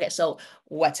 Okay, so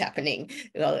what's happening?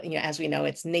 Well, as we know,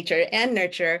 it's nature and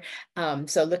nurture.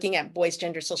 So looking at boys'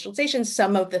 gender socialization,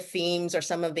 some of the themes or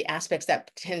some of the aspects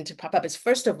that tend to pop up is,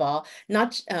 first of all,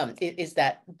 is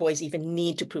that boys even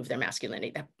need to prove their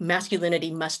masculinity. That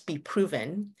masculinity must be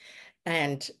proven,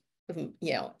 and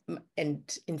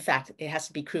and in fact, it has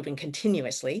to be proven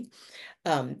continuously.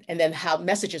 And then how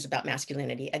messages about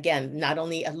masculinity, again, not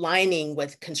only aligning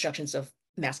with constructions of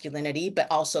masculinity, but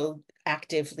also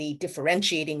actively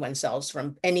differentiating oneself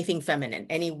from anything feminine,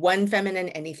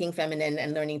 anything feminine,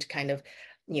 and learning to kind of,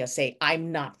 say,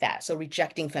 I'm not that. So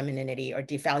rejecting femininity or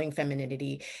devaluing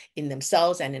femininity in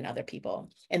themselves and in other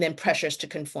people. And then pressures to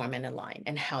conform and align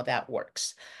and how that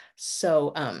works.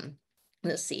 So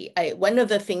let's see, one of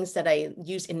the things that I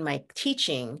use in my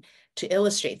teaching to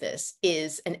illustrate this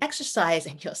is an exercise,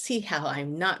 and you'll see how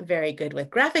I'm not very good with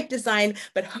graphic design,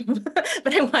 but,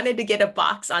 but I wanted to get a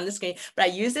box on the screen. But I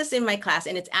use this in my class,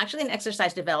 and it's actually an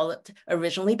exercise developed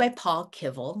originally by Paul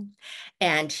Kivel.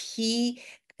 And he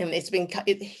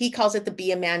calls it the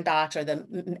be a man box, or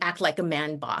the act like a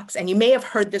man box. And you may have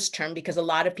heard this term because a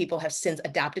lot of people have since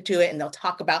adapted to it, and they'll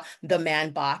talk about the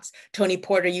man box. Tony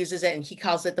Porter uses it and he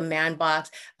calls it the man box.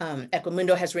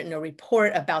 Equimundo has written a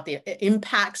report about the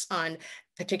impacts on,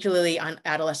 particularly on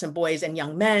adolescent boys and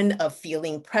young men, of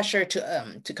feeling pressure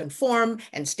to conform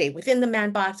and stay within the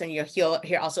man box. And you'll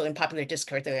hear also in popular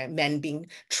discourse men being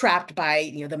trapped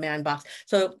by the man box.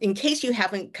 So in case you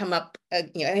haven't come up,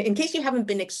 in case you haven't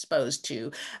been exposed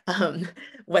to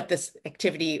what this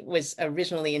activity was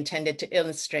originally intended to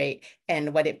illustrate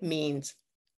and what it means,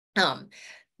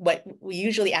 what we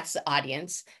usually ask the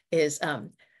audience is,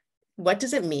 what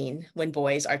does it mean when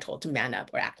boys are told to man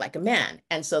up or act like a man?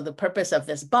 And so the purpose of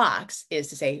this box is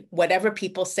to say whatever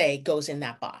people say goes in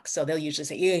that box. So they'll usually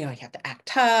say, you have to act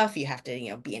tough, you have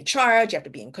to be in charge, you have to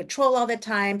be in control all the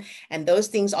time. And those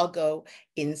things all go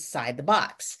inside the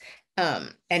box.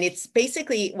 And it's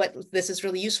basically, what this is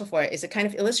really useful for is it kind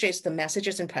of illustrates the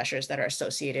messages and pressures that are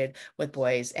associated with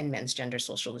boys and men's gender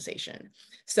socialization.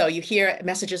 So you hear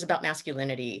messages about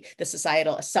masculinity, the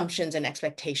societal assumptions and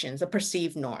expectations, the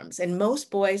perceived norms. And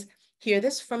most boys hear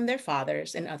this from their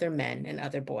fathers and other men and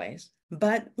other boys.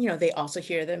 But, they also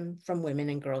hear them from women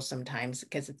and girls sometimes,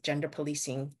 because it's gender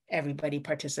policing. Everybody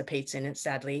participates in it,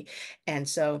 sadly. And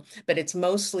so, but it's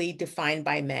mostly defined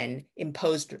by men,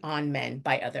 imposed on men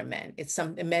by other men.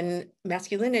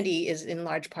 Masculinity is in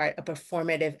large part a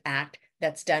performative act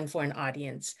that's done for an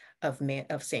audience of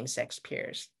same-sex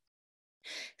peers.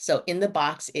 So in the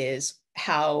box is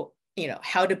how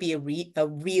to be a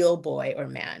real boy or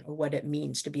man, or what it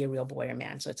means to be a real boy or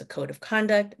man. So it's a code of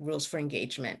conduct, rules for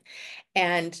engagement.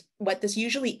 And what this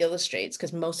usually illustrates,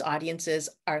 because most audiences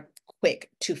are quick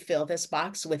to fill this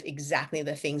box with exactly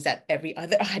the things that every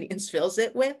other audience fills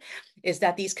it with, is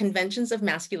that these conventions of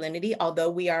masculinity, although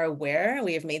we are aware,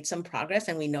 we have made some progress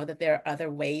and we know that there are other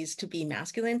ways to be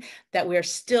masculine, that we're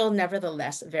still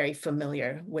nevertheless very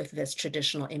familiar with this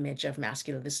traditional image of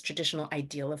masculine, this traditional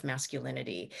ideal of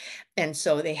masculinity. And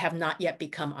so they have not yet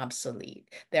become obsolete.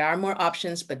 There are more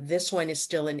options, but this one is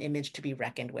still an image to be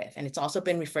reckoned with. And it's also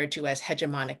been referred to as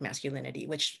hegemonic masculinity,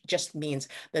 which just means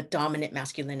the dominant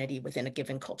masculinity within a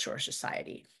given culture or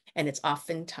society. And it's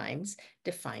oftentimes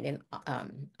defined in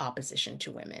opposition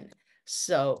to women.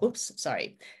 So,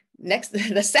 Next,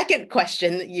 the second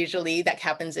question usually that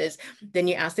happens is, then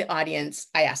I ask the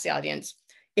audience,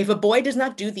 if a boy does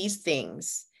not do these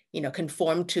things,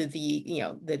 conform to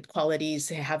the qualities,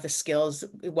 have the skills,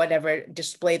 whatever,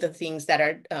 display the things that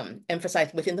are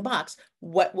emphasized within the box,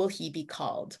 what will he be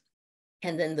called?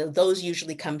 And then those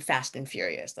usually come fast and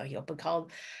furious. So he'll be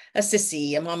called a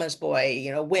sissy, a mama's boy,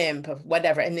 wimp,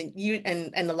 whatever, and then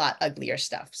and a lot uglier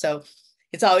stuff. So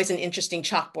it's always an interesting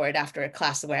chalkboard after a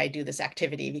class where I do this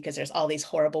activity, because there's all these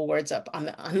horrible words up on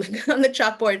the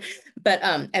chalkboard. But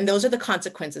and those are the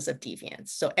consequences of deviance.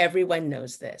 So everyone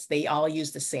knows this. They all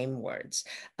use the same words.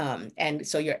 And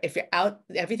so if you're out,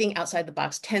 everything outside the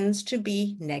box tends to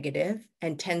be negative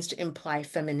and tends to imply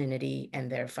femininity and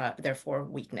therefore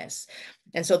weakness.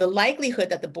 And so the likelihood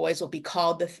that the boys will be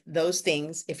called those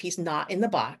things if he's not in the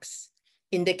box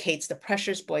indicates the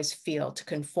pressures boys feel to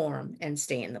conform and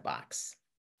stay in the box.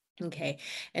 Okay,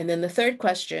 and then the third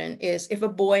question is, if a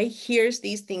boy hears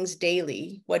these things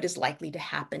daily, what is likely to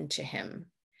happen to him?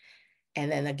 And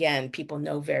then again, people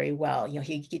know very well, he'll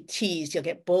get teased, he'll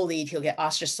get bullied, he'll get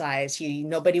ostracized,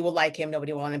 nobody will like him,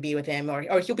 nobody will want to be with him,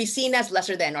 or he'll be seen as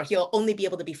lesser than, or he'll only be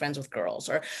able to be friends with girls,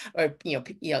 or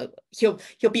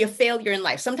he'll be a failure in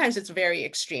life. Sometimes it's very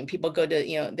extreme. People go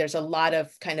to, there's a lot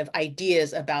of kind of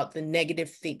ideas about the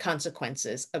negative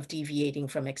consequences of deviating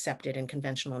from accepted and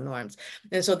conventional norms.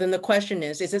 And so then the question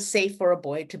is it safe for a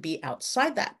boy to be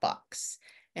outside that box?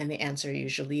 And the answer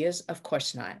usually is, of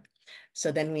course not.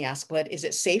 So then we ask, is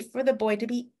it safe for the boy to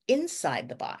be inside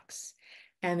the box?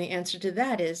 And the answer to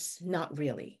that is not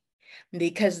really,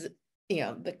 because,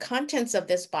 the contents of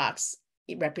this box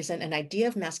represent an idea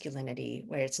of masculinity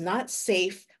where it's not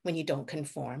safe when you don't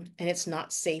conform, and it's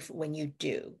not safe when you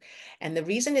do. And the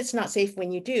reason it's not safe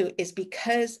when you do is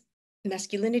because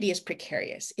masculinity is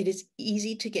precarious. It is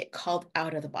easy to get called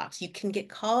out of the box. You can get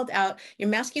called out. Your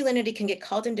masculinity can get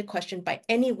called into question by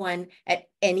anyone at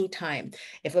any time.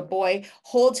 If a boy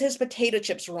holds his potato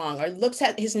chips wrong, or looks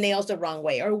at his nails the wrong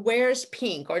way, or wears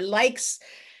pink, or likes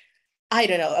I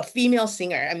don't know, a female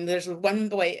singer. I mean, there's one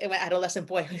boy, an adolescent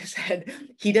boy who said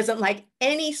he doesn't like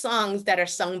any songs that are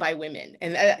sung by women.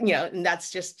 And, and that's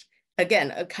just,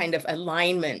 again, a kind of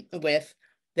alignment with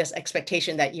this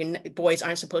expectation that boys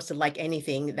aren't supposed to like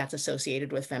anything that's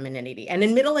associated with femininity. And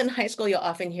in middle and high school, you'll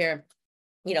often hear,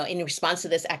 in response to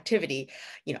this activity,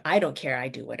 I don't care, I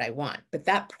do what I want. But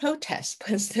that protest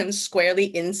puts them squarely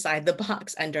inside the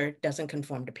box under doesn't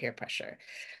conform to peer pressure.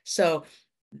 So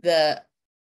the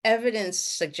evidence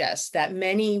suggests that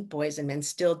many boys and men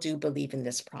still do believe in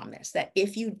this promise that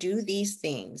if you do these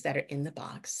things that are in the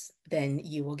box, then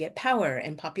you will get power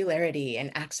and popularity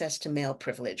and access to male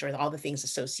privilege, or all the things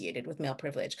associated with male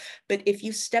privilege. But if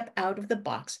you step out of the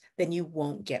box, then you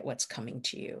won't get what's coming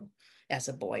to you as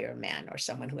a boy or man or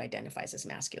someone who identifies as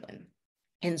masculine.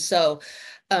 And so,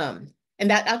 and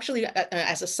that actually,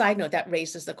 as a side note, that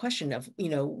raises the question of,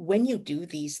 when you do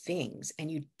these things and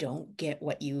you don't get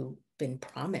what you've been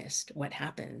promised, what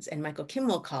happens? And Michael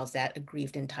Kimmel calls that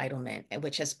aggrieved entitlement,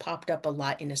 which has popped up a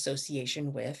lot in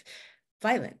association with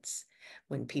violence.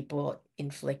 When people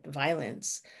inflict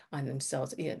violence on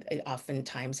themselves, it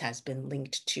oftentimes has been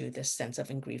linked to this sense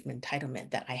of aggrieved entitlement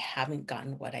that I haven't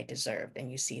gotten what I deserved.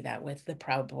 And you see that with the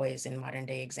Proud Boys in modern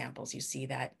day examples. You see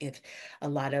that if a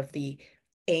lot of the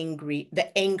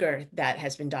anger that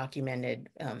has been documented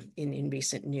in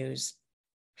recent news.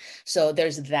 So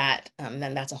there's that,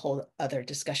 then that's a whole other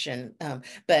discussion.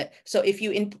 But so if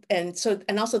you, and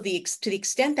also to the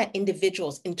extent that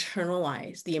individuals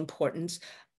internalize the importance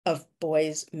of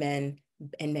boys, men,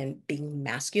 and men being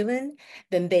masculine,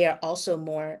 then they are also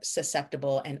more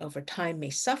susceptible and over time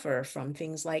may suffer from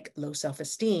things like low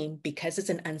self-esteem because it's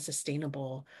an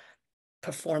unsustainable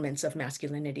performance of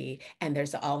masculinity. And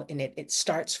it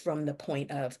starts from the point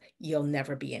of you'll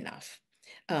never be enough.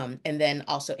 And then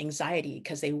also anxiety,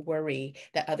 because they worry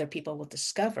that other people will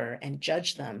discover and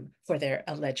judge them for their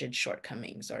alleged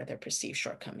shortcomings or their perceived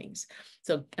shortcomings.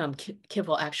 So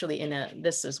Kivel actually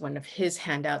this is one of his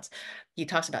handouts, he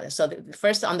talks about this. So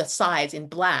first on the sides in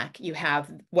black, you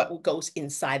have what goes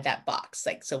inside that box.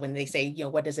 Like, so when they say,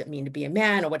 what does it mean to be a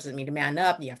man, or what does it mean to man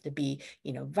up? You have to be,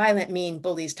 violent, mean,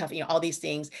 bullies, tough, all these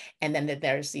things. And then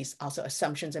there's these also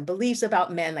assumptions and beliefs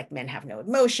about men, like men have no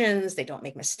emotions, they don't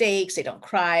make mistakes, they don't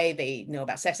cry, they know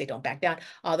about sex, they don't back down,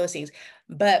 all those things.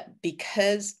 But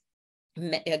because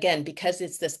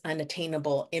it's this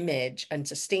unattainable image,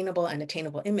 unsustainable,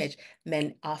 unattainable image,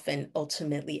 men often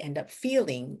ultimately end up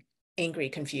feeling angry,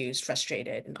 confused,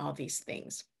 frustrated, and all these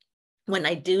things. When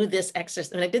I did this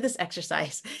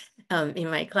exercise in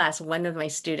my class, one of my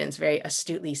students very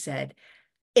astutely said,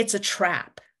 "It's a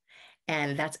trap."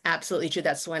 And that's absolutely true.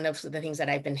 That's one of the things that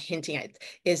I've been hinting at,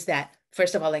 is that,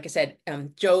 first of all, like I said,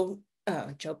 Joe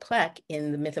Pleck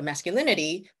in The Myth of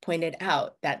Masculinity pointed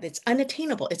out that it's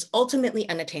unattainable. It's ultimately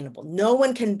unattainable. No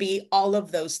one can be all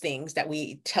of those things that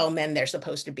we tell men they're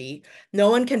supposed to be.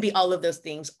 No one can be all of those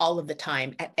things all of the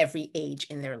time at every age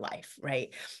in their life,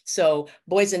 right? So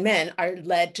boys and men are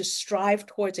led to strive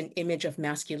towards an image of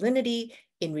masculinity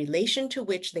in relation to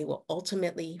which they will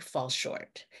ultimately fall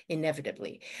short,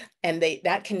 inevitably. And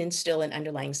that can instill an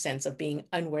underlying sense of being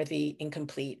unworthy,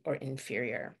 incomplete, or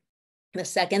inferior. The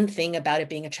second thing about it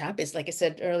being a trap is, like I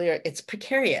said earlier, it's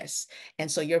precarious. And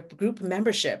so your group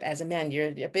membership as a man,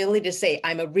 your ability to say,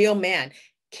 I'm a real man,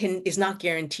 is not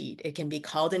guaranteed. It can be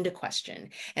called into question.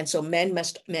 And so men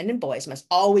and boys must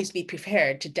always be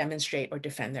prepared to demonstrate or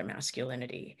defend their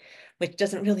masculinity, which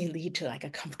doesn't really lead to like a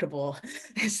comfortable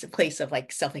place of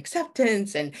like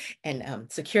self-acceptance and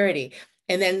security.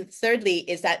 And then thirdly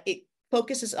is that it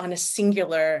focuses on a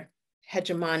singular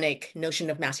hegemonic notion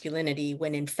of masculinity,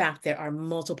 when in fact there are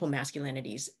multiple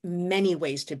masculinities, many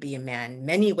ways to be a man,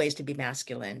 many ways to be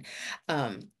masculine,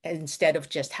 instead of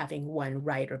just having one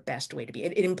right or best way to be.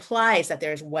 It implies that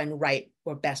there's one right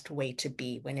or best way to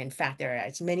be, when in fact there are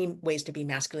as many ways to be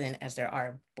masculine as there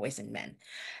are boys and men.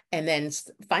 And then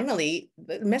finally,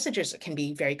 the messages can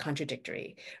be very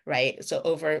contradictory, right? So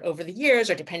over the years,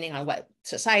 or depending on what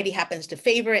society happens to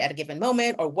favor at a given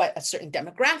moment, or what a certain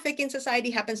demographic in society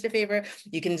happens to favor,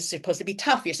 you're supposed to be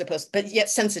tough, but yet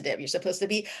sensitive. You're supposed to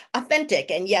be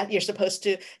authentic, and yet you're supposed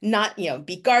to not,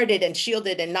 be guarded and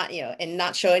shielded and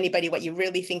not show anybody what you're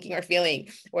really thinking or feeling.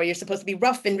 Or you're supposed to be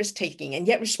rough and risk-taking and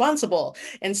yet responsible.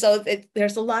 And so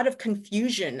there's a lot of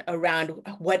confusion around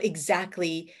what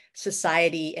exactly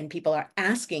society and people are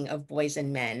asking of boys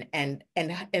and men, and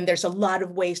there's a lot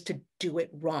of ways to do it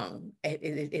wrong.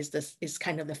 It is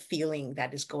kind of the feeling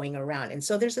that is going around. And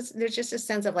so there's just a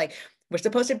sense of like, we're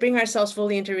supposed to bring ourselves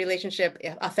fully into a relationship,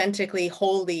 authentically,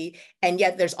 wholly, and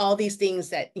yet there's all these things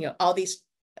that, all these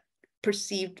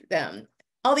perceived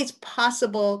all these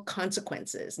possible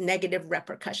consequences, negative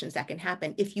repercussions that can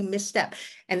happen if you misstep,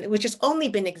 and which has only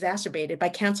been exacerbated by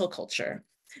cancel culture.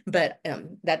 But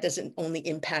that doesn't only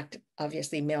impact,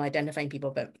 obviously, male identifying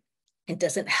people, but it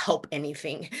doesn't help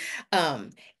anything.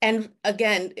 And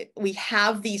again, we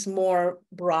have these more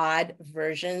broad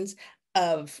versions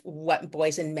of what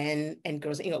boys and men and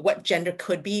girls, what gender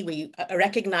could be. We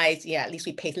recognize, at least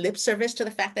we pay lip service to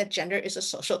the fact that gender is a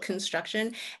social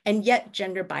construction, and yet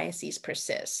gender biases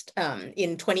persist.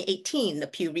 In 2018, the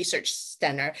Pew Research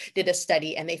Center did a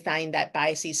study, and they find that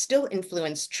biases still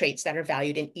influence traits that are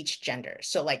valued in each gender.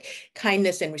 So like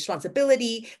kindness and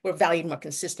responsibility were valued more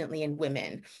consistently in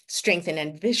women. Strength and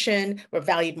ambition were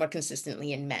valued more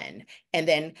consistently in men. And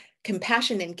then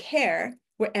compassion and care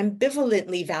were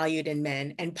ambivalently valued in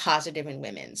men and positive in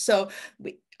women. So,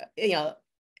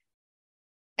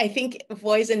 I think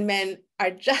boys and men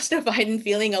are justified in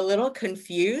feeling a little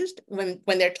confused when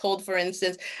they're told, for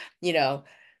instance,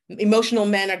 emotional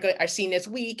men are seen as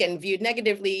weak and viewed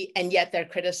negatively, and yet they're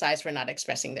criticized for not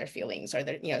expressing their feelings, or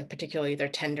their, particularly their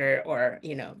tender or,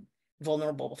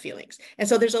 vulnerable feelings. And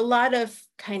so there's a lot of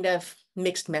kind of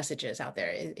mixed messages out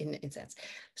there in sense.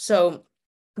 So,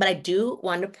 but I do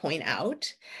want to point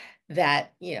out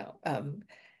that,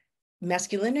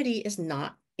 masculinity is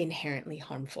not inherently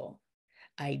harmful.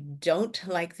 I don't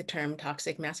like the term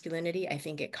toxic masculinity. I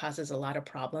think it causes a lot of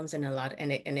problems and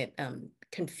it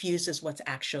confuses what's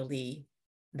actually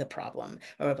the problem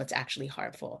or what's actually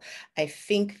harmful. I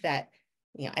think that,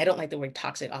 I don't like the word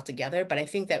toxic altogether, but I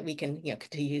think that we can,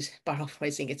 to use Barthel's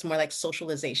phrasing, it's more like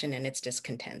socialization and its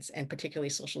discontents, and particularly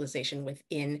socialization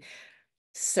within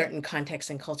certain contexts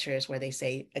and cultures where they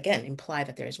say, again, imply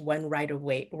that there is one right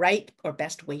or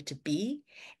best way to be,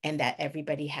 and that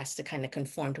everybody has to kind of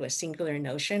conform to a singular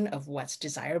notion of what's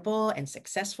desirable and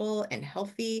successful and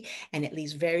healthy, and it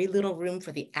leaves very little room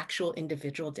for the actual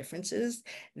individual differences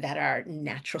that are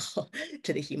natural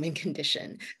to the human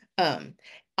condition.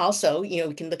 Also,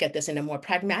 we can look at this in a more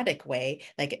pragmatic way.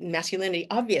 Like masculinity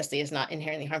obviously is not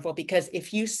inherently harmful, because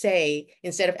if you say,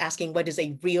 instead of asking what is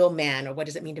a real man or what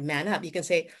does it mean to man up, you can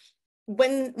say,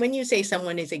 when you say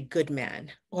someone is a good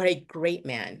man or a great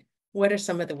man, what are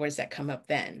some of the words that come up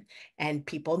then? And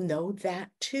people know that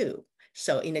too.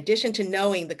 So in addition to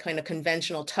knowing the kind of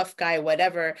conventional tough guy,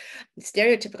 whatever,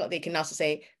 stereotypical, they can also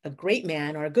say a great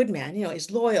man or a good man,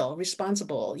 is loyal,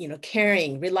 responsible,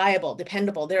 caring, reliable,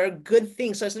 dependable. There are good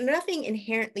things. So there's nothing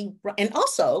inherently, and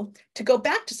also to go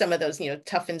back to some of those,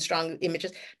 tough and strong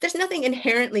images, there's nothing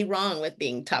inherently wrong with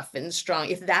being tough and strong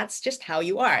if that's just how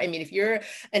you are. I mean, if you're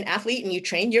an athlete and you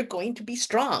train, you're going to be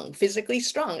strong, physically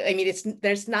strong. I mean,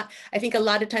 there's not, I think a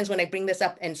lot of times when I bring this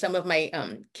up, and some of my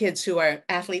kids who are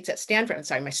athletes at Stanford,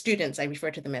 my students, I refer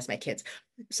to them as my kids.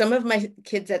 Some of my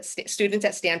kids students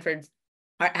at Stanford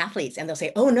are athletes, and they'll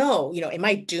say, oh no, am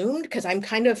I doomed? Because I'm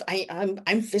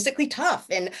I'm physically tough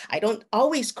and I don't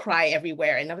always cry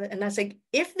everywhere. And I say,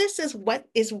 if this is what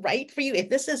is right for you, if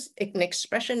this is an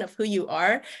expression of who you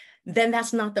are, then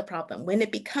that's not the problem. When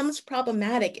it becomes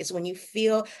problematic is when you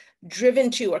feel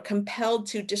driven to or compelled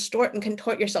to distort and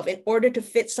contort yourself in order to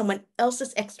fit someone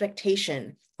else's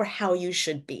expectation for how you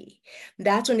should be.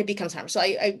 That's when it becomes harmful. So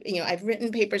I've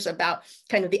written papers about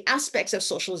kind of the aspects of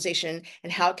socialization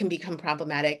and how it can become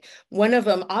problematic. One of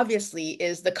them, obviously,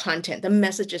 is the content, the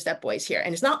messages that boys hear.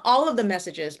 And it's not all of the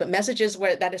messages, but messages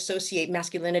that associate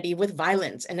masculinity with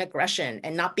violence and aggression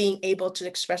and not being able to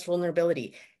express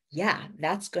vulnerability. Yeah,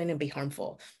 that's going to be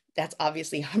harmful. That's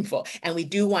obviously harmful. And we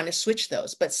do want to switch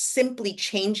those, but simply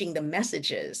changing the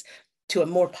messages to a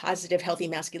more positive, healthy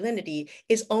masculinity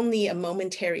is only a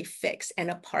momentary fix and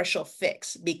a partial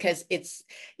fix, because it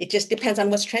just depends on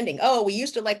what's trending. Oh, we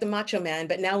used to like the macho man,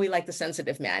 but now we like the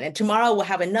sensitive man. And tomorrow we'll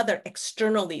have another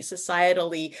externally,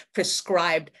 societally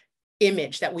prescribed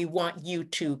image that we want you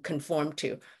to conform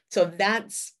to. So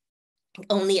that's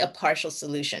only a partial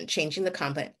solution, changing the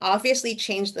content. Obviously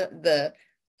change the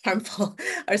harmful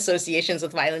associations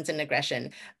with violence and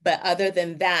aggression. But other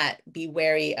than that, be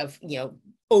wary of,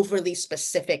 overly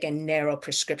specific and narrow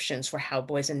prescriptions for how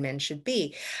boys and men should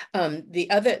be.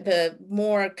 The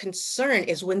more concern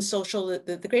is when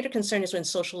the greater concern is when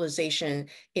socialization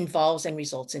involves and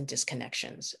results in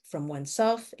disconnections from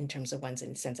oneself in terms of one's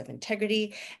sense of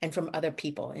integrity, and from other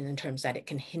people in terms that it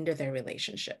can hinder their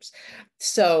relationships.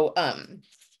 So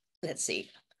let's see.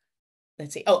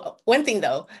 Oh, one thing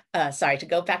though, sorry, to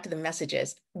go back to the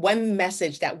messages, one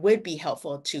message that would be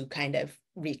helpful to kind of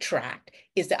retract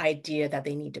is the idea that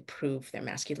they need to prove their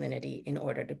masculinity in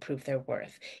order to prove their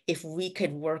worth. If we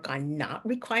could work on not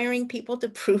requiring people to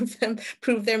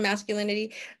prove their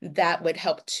masculinity, that would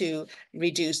help to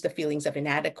reduce the feelings of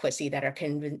inadequacy that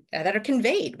are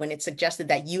conveyed when it's suggested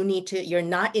that you're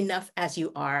not enough as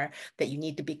you are, that you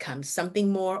need to become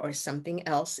something more or something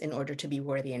else in order to be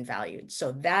worthy and valued.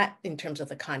 So that, in terms of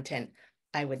the content,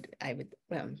 I would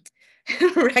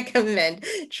recommend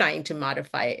trying to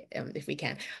modify if we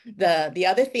can. The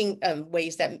other thing,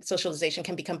 ways that socialization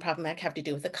can become problematic have to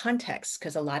do with the context,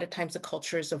 because a lot of times the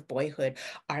cultures of boyhood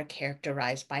are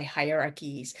characterized by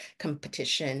hierarchies,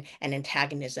 competition, and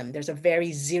antagonism. There's a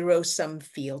very zero-sum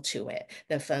feel to it.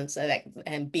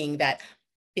 And being that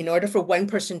in order for one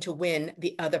person to win,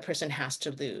 the other person has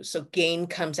to lose. So gain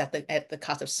comes at the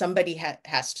cost of somebody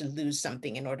has to lose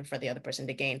something in order for the other person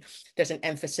to gain. There's an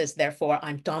emphasis, therefore,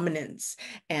 on dominance,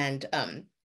 and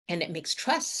it makes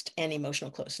trust and emotional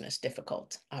closeness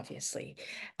difficult, obviously.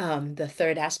 The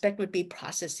third aspect would be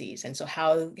processes. And so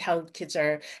how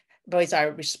boys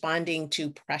are responding to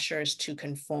pressures to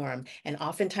conform. And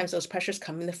oftentimes those pressures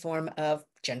come in the form of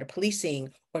gender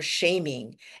policing or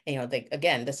shaming.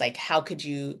 Again, this like, how could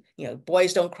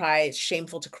boys don't cry, it's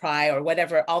shameful to cry, or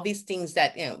whatever, all these things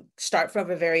that, start from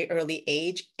a very early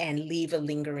age and leave a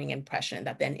lingering impression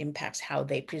that then impacts how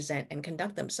they present and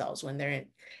conduct themselves when they're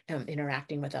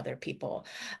interacting with other people.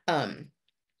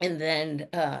 And then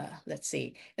let's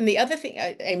see. And the other thing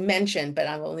I mentioned, but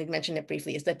I'll only mention it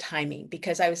briefly, is the timing,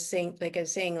 because I was saying,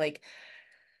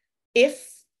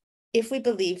 if we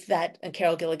believe that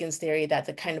Carol Gilligan's theory that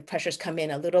the kind of pressures come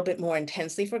in a little bit more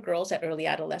intensely for girls at early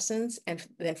adolescence and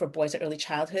then for boys at early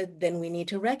childhood, then we need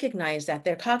to recognize that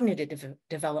their cognitive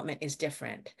development is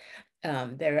different.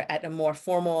 They're at a more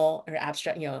formal or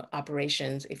abstract,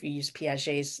 operations. If you use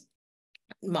Piaget's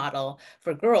model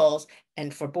for girls,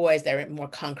 and for boys, they're more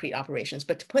concrete operations.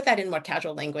 But to put that in more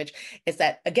casual language is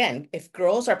that, again, if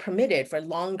girls are permitted for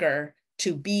longer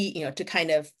to be, to kind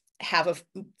of have a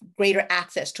greater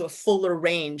access to a fuller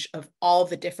range of all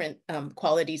the different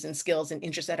qualities and skills and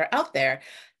interests that are out there,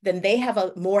 then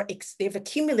they've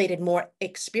accumulated more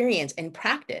experience and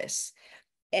practice,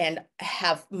 and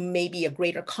have maybe a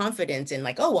greater confidence in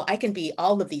like, oh, well, I can be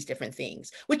all of these different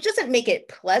things, which doesn't make it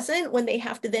pleasant when they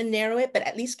have to then narrow it, but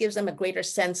at least gives them a greater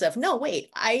sense of, no, wait,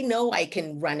 I know I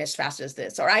can run as fast as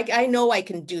this, or I know I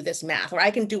can do this math, or I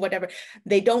can do whatever.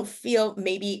 They don't feel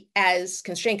maybe as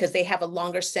constrained because they have a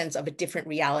longer sense of a different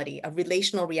reality, a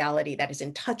relational reality that is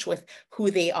in touch with who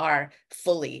they are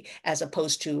fully, as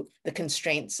opposed to the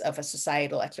constraints of a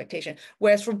societal expectation.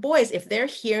 Whereas for boys, if they're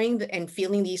hearing and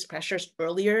feeling these pressures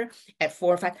earlier, at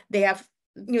 4 or 5, they have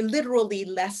literally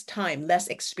less time, less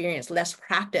experience, less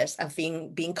practice of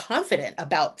being confident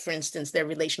about, for instance, their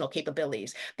relational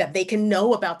capabilities, that they can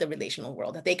know about the relational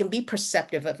world, that they can be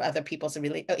perceptive of other people's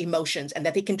emotions, and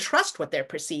that they can trust what they're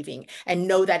perceiving and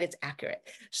know that it's accurate.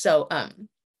 So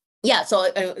yeah, so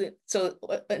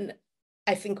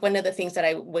I think one of the things that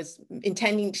I was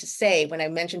intending to say when I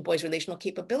mentioned boys' relational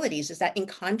capabilities is that, in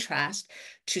contrast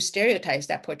to stereotypes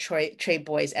that portray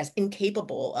boys as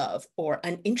incapable of or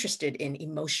uninterested in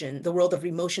the world of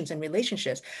emotions and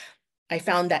relationships, I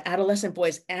found that adolescent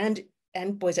boys and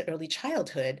boys at early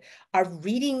childhood are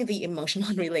reading the emotional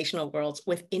and relational worlds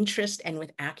with interest and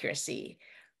with accuracy,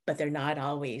 but they're not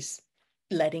always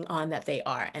letting on that they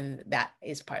are, and that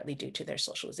is partly due to their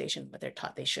socialization, what they're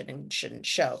taught they should and shouldn't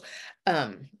show.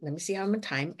 Let me see how I'm on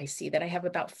time. I see that I have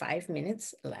about 5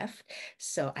 minutes left,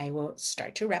 so I will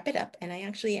start to wrap it up, and I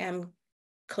actually am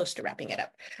close to wrapping it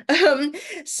up.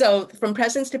 So from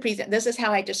presence to present, this is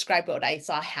how I described what I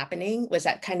saw happening, was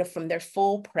that kind of from their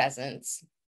full presence,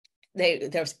 their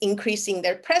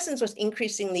presence was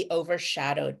increasingly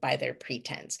overshadowed by their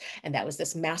pretense. And that was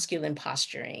this masculine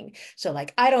posturing. So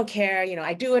like, I don't care,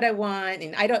 I do what I want,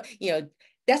 and I don't,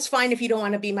 that's fine if you don't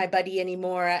want to be my buddy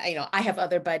anymore. I have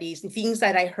other buddies, and things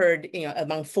that I heard,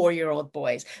 among 4-year-old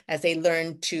boys as they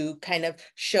learn to kind of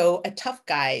show a tough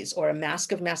guise or a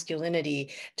mask of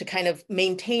masculinity to kind of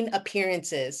maintain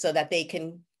appearances so that they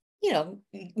can,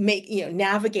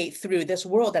 navigate through this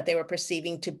world that they were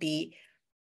perceiving to be,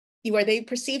 where they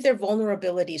perceive their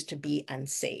vulnerabilities to be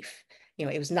unsafe.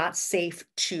 It was not safe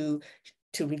to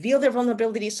reveal their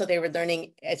vulnerabilities, so they were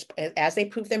learning as they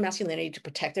prove their masculinity to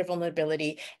protect their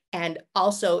vulnerability, and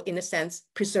also, in a sense,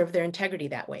 preserve their integrity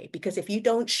that way. Because if you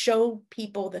don't show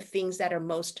people the things that are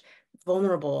most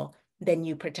vulnerable, then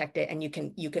you protect it, and you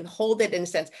can hold it in a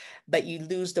sense, but you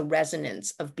lose the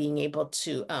resonance of being able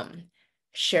to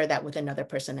share that with another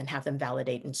person and have them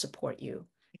validate and support you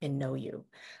and know you.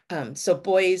 So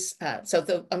boys,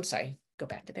 I'm sorry, go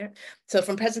back to there. So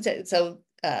from present to, so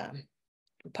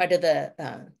part of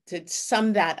the, to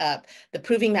sum that up, the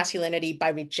proving masculinity by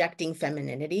rejecting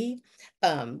femininity,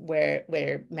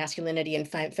 where masculinity and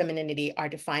femininity are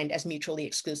defined as mutually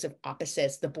exclusive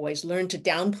opposites. The boys learn to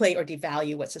downplay or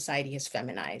devalue what society has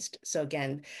feminized. So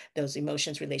again, those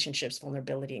emotions, relationships,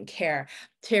 vulnerability, and care.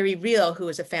 Terry Real, who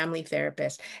is a family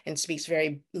therapist and speaks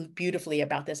very beautifully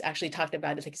about this, actually talked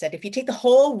about it. Like I said, if you take the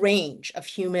whole range of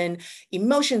human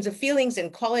emotions and feelings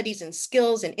and qualities and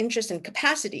skills and interests and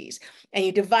capacities, and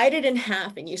you divide it in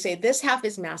half and you say this half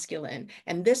is masculine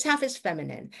and this half is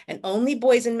feminine, and only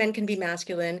boys and men can be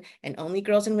masculine and only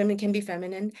girls and women can be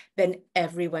feminine, then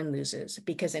everyone loses,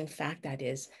 because in fact that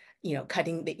is, you know,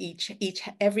 cutting the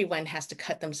everyone has to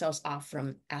cut themselves off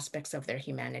from aspects of their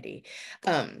humanity.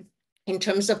 In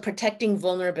terms of protecting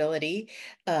vulnerability,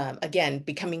 again,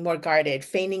 becoming more guarded,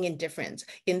 feigning indifference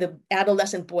in the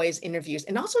adolescent boys' interviews,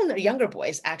 and also in the younger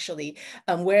boys, actually.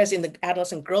 Whereas in the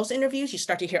adolescent girls' interviews, you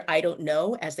start to hear, I don't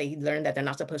know, as they learn that they're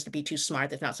not supposed to be too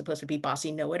smart, they're not supposed to be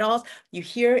bossy know-it-alls. You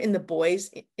hear in the boys'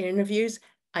 interviews,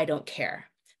 I don't care.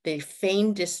 They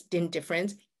feign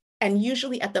indifference. And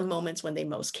usually at the moments when they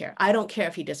most care. I don't care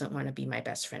if he doesn't want to be my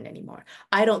best friend anymore.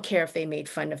 I don't care if they made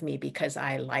fun of me because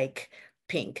I like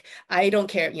pink. I don't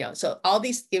care, you know, so all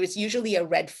these, it was usually a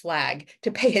red flag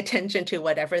to pay attention to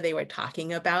whatever they were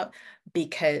talking about,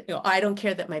 because, you know, I don't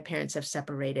care that my parents have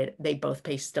separated. They both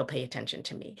still pay attention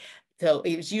to me. So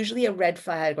it was usually a red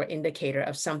flag or indicator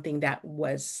of something that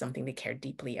was something they cared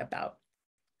deeply about.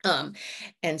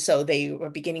 And so they were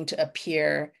beginning to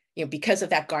appear, you know, because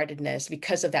of that guardedness,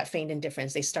 because of that feigned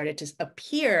indifference, they started to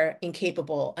appear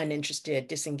incapable, uninterested,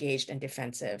 disengaged, and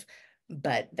defensive.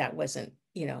 But that wasn't,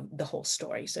 you know, the whole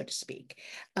story, so to speak.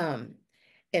 And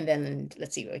then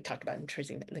let's see what we talked about in terms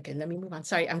of, okay, let me move on.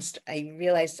 Sorry, I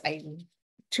realized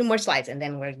two more slides and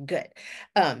then we're good.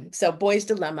 So boys'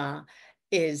 dilemma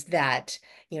is that,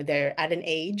 you know, they're at an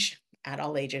age, at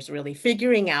all ages, really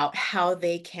figuring out how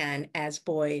they can, as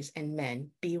boys and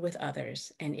men, be with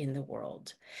others and in the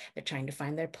world. They're trying to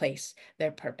find their place,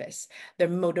 their purpose, their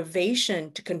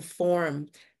motivation to conform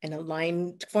and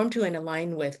conform to and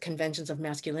align with conventions of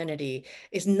masculinity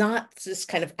is not this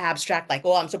kind of abstract, like,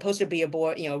 oh, I'm supposed to be a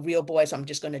boy, you know, real boy, so I'm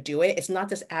just going to do it. It's not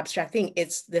this abstract thing.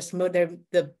 It's this,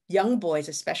 the young boys,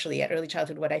 especially at early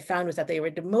childhood, what I found was that they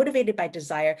were motivated by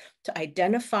desire to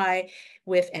identify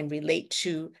with and relate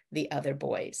to the other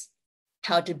boys,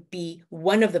 how to be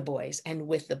one of the boys and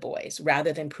with the boys,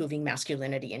 rather than proving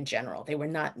masculinity in general. They were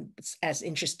not as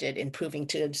interested in proving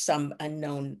to some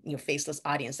unknown, you know, faceless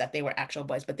audience that they were actual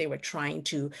boys, but they were trying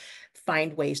to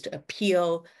find ways to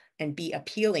appeal and be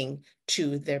appealing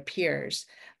to their peers,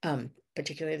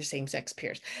 particularly the same-sex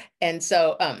peers. And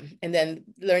so, and then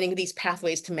learning these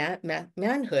pathways to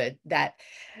manhood, that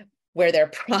where they're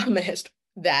promised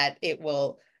that it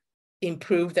will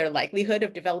improve their likelihood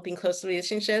of developing close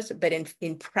relationships, but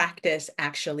in practice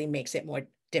actually makes it more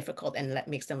difficult and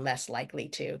makes them less likely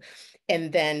to.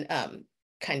 And then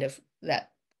kind of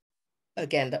that,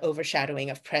 again, the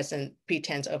overshadowing of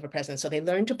pretense over presence. So they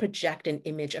learn to project an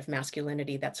image of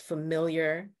masculinity that's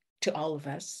familiar to all of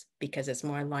us, because it's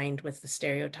more aligned with the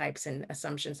stereotypes and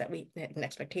assumptions that and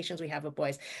expectations we have of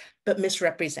boys, but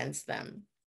misrepresents them.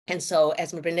 And so,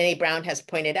 as Brene Brown has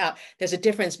pointed out, there's a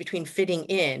difference between fitting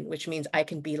in, which means I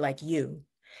can be like you,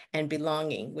 and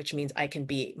belonging, which means I can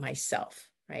be myself,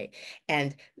 right?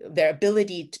 And their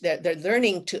ability, they're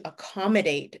learning to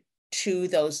accommodate to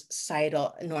those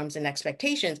societal norms and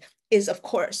expectations is, of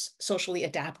course, socially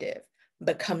adaptive,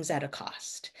 but comes at a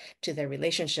cost to their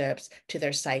relationships, to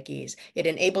their psyches. It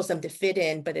enables them to fit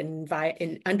in, but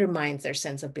it undermines their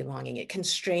sense of belonging. It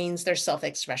constrains their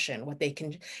self-expression, what they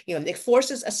can, you know, it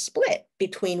forces a split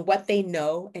between what they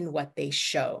know and what they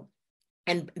show,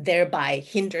 and thereby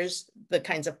hinders the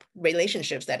kinds of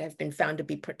relationships that have been found to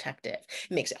be protective.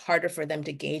 It makes it harder for them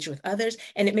to engage with others,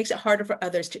 and it makes it harder for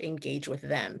others to engage with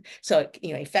them. So it,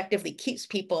 you know, effectively keeps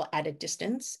people at a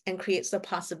distance and creates the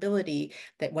possibility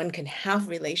that one can have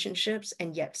relationships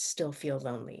and yet still feel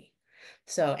lonely.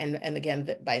 So, and again,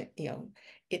 by, you know,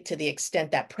 it, to the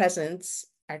extent that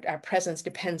our presence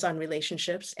depends on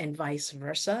relationships and vice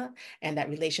versa, and that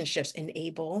relationships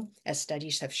enable, as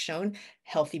studies have shown,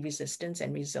 healthy resistance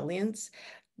and resilience,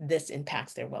 this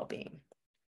impacts their well-being.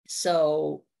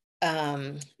 So,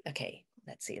 okay,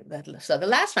 let's see. So the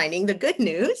last finding, the good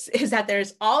news, is that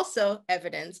there's also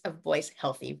evidence of boys'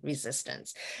 healthy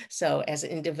resistance. So as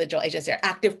individual agents, they're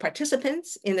active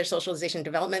participants in their socialization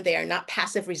development. They are not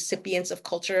passive recipients of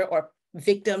culture or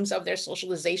victims of their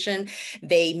socialization.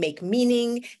 They make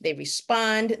meaning, they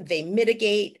respond, they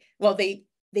mitigate. Well, they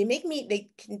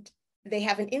they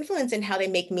have an influence in how they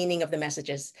make meaning of the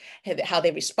messages, how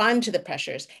they respond to the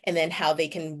pressures, and then how they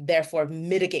can therefore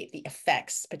mitigate the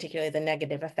effects, particularly the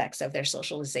negative effects of their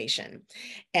socialization.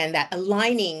 And that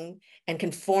aligning and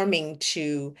conforming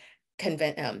to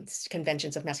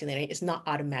conventions of masculinity is not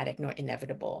automatic nor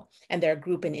inevitable. And there are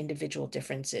group and individual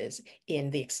differences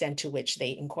in the extent to which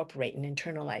they incorporate and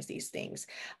internalize these things.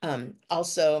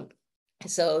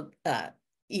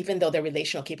 Even though their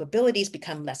relational capabilities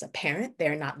become less apparent,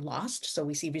 they're not lost. So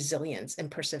we see resilience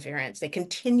and perseverance. They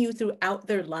continue throughout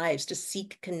their lives to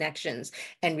seek connections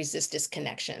and resist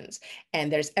disconnections.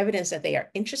 And there's evidence that they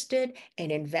are interested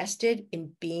and invested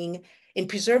in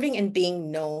preserving and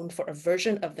being known for a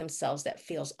version of themselves that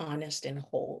feels honest and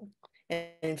whole.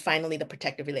 And finally, the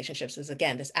protective relationships is,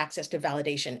 again, this access to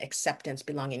validation, acceptance,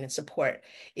 belonging, and support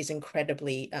is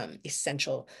incredibly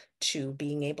essential to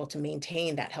being able to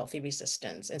maintain that healthy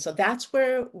resistance. And so that's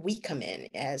where we come in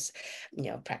as,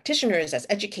 practitioners, as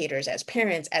educators, as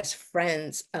parents, as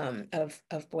friends of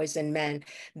boys and men.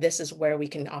 This is where we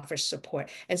can offer support.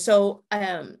 And so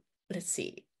let's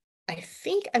see. I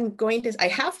think I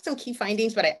have some key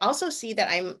findings, but I also see that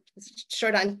I'm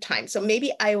short on time. So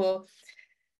maybe I will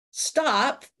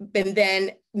stop, and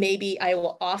then maybe I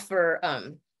will offer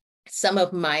some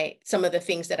of the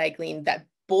things that I gleaned that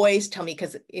boys tell me,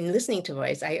 because in listening to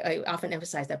boys, I often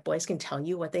emphasize that boys can tell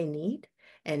you what they need.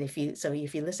 And if you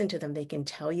listen to them, they can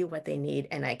tell you what they need,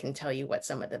 and I can tell you what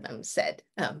some of them said.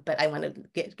 But I want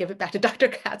to give it back to Dr.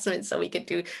 Katzman so we could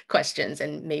do questions,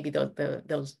 and maybe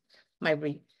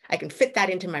I can fit that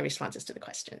into my responses to the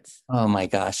questions. Oh my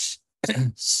gosh,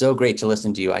 so great to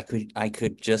listen to you. I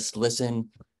could just listen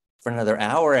for another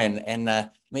hour, and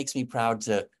makes me proud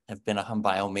to have been a hum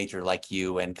bio major like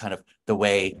you, and kind of the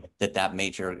way that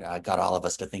major got all of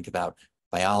us to think about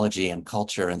biology and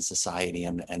culture and society,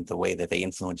 and the way that they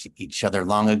influenced each other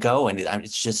long ago. And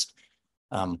it's just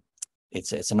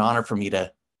it's an honor for me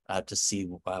to see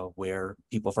where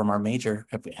people from our major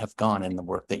have gone and the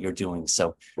work that you're doing.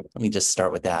 So let me just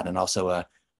start with that. And also a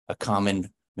common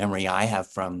memory I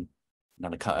have from,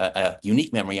 a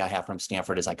unique memory I have from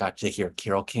Stanford is I got to hear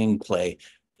Carole King play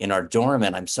in our dorm.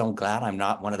 And I'm so glad I'm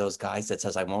not one of those guys that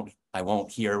says I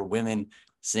won't hear women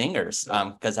singers,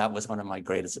 because that was one of my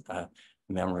greatest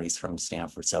memories from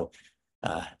Stanford. So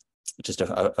just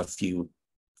a few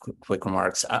quick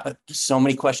remarks. So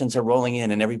many questions are rolling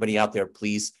in, and everybody out there,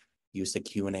 please use the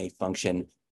Q&A function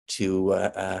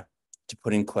to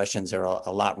put in questions. There are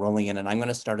a lot rolling in, and I'm going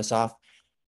to start us off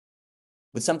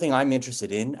with something I'm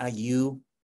interested in. You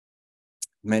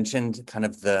mentioned kind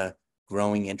of the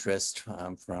growing interest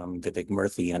from Vivek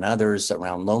Murthy and others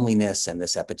around loneliness and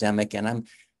this epidemic, and I'm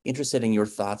interested in your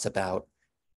thoughts about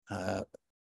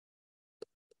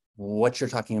what you're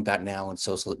talking about now in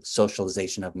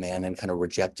socialization of men, and kind of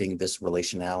rejecting this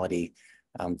relationality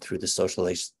through the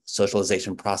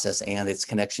socialization process and its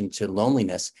connection to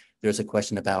loneliness. There's a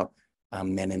question about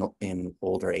men in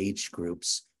older age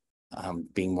groups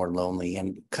being more lonely,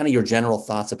 and kind of your general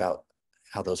thoughts about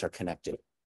how those are connected.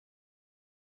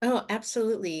 Oh,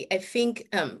 absolutely. I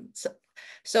think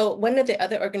so one of the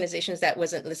other organizations that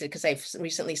wasn't listed, because I've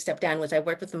recently stepped down, was I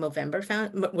worked with the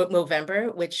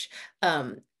Movember, which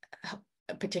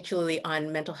particularly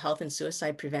on mental health and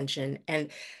suicide prevention. And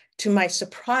to my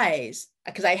surprise,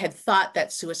 because I had thought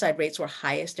that suicide rates were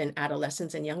highest in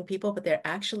adolescents and young people, but they're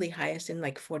actually highest in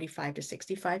like 45 to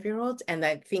 65-year-olds. And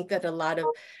I think that a lot of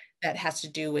that has to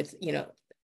do with,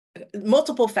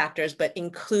 multiple factors, but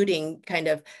including kind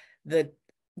of the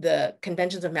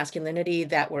conventions of masculinity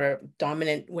that were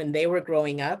dominant when they were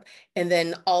growing up. And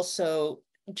then also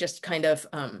just kind of,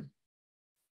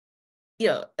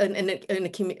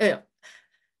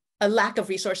 a lack of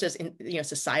resources in,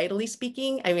 societally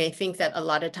speaking. I mean, I think that a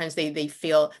lot of times they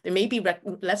feel they may be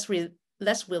less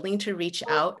willing to reach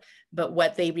out, but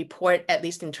what they report, at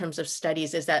least in terms of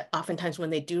studies, is that oftentimes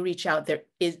when they do reach out, there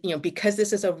is, because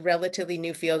this is a relatively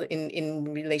new field in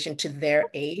relation to their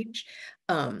age,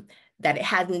 that it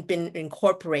hadn't been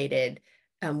incorporated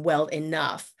well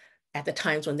enough at the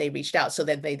times when they reached out, so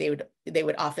that they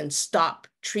would often stop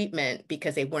treatment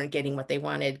because they weren't getting what they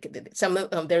wanted. Some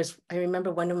of I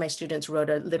remember one of my students wrote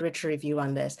a literature review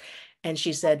on this, and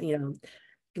she said,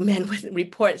 men would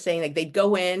report saying like they'd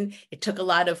go in, it took a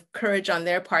lot of courage on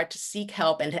their part to seek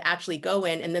help and to actually go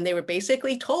in, and then they were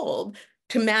basically told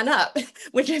to man up,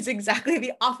 which is exactly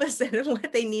the opposite of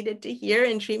what they needed to hear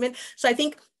in treatment. So I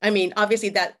think, obviously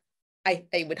that I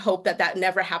would hope that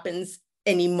never happens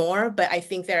anymore, but I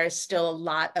think there is still a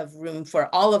lot of room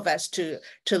for all of us to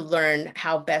learn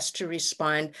how best to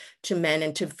respond to men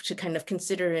and to kind of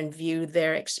consider and view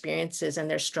their experiences and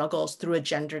their struggles through a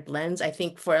gendered lens. I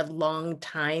think for a long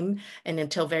time and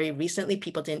until very recently,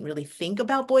 people didn't really think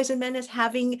about boys and men as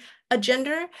having a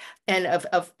gender, and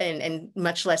and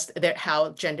much less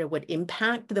how gender would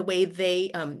impact the way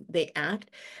they act.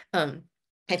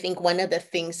 I think one of the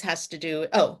things has to do,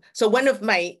 so one of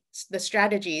the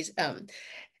strategies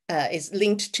is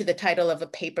linked to the title of a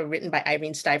paper written by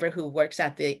Irene Stiver, who worked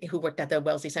at the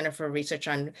Wellesley Center for Research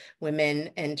on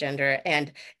Women and Gender.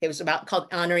 And it was called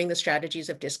Honoring the Strategies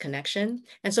of Disconnection.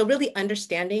 And so really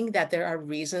understanding that there are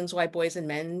reasons why boys and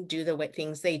men do the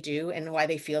things they do and why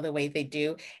they feel the way they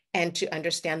do, and to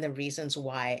understand the reasons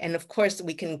why. And of course,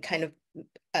 we can kind of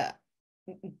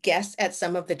guess at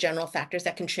some of the general factors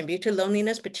that contribute to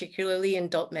loneliness, particularly in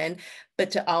adult men,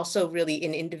 but to also really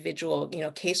in individual,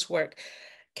 casework,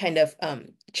 kind of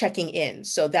checking in.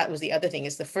 So that was the other thing,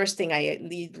 is the first thing I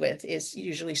lead with is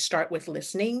usually start with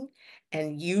listening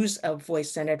and use a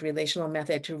voice-centered relational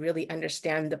method to really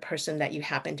understand the person that you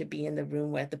happen to be in the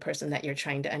room with, the person that you're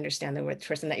trying to understand, the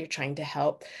person that you're trying to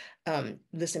help.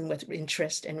 Listen with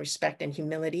interest and respect and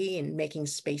humility, and making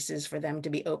spaces for them to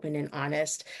be open and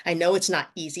honest. I know it's not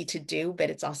easy to do, but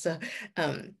it's also,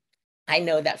 I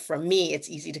know that for me, it's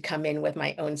easy to come in with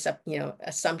my own,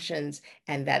 assumptions,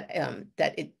 and that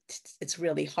it's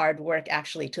really hard work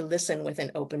actually to listen with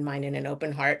an open mind and an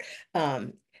open heart.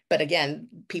 But again,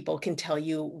 people can tell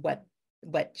you what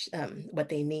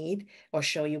they need, or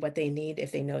show you what they need,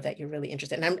 if they know that you're really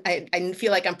interested. And I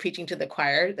feel like I'm preaching to the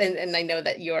choir, and I know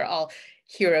that you're all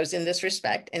heroes in this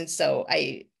respect. And so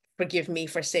forgive me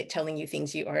for telling you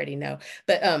things you already know.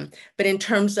 But in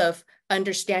terms of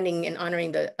understanding and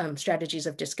honoring the strategies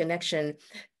of disconnection,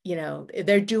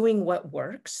 they're doing what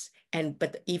works.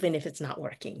 But even if it's not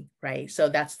working, right? So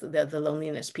that's the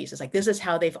loneliness piece. It's like, this is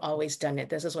how they've always done it.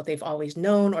 This is what they've always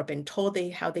known or been told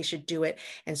how they should do it.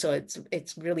 And so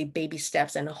it's really baby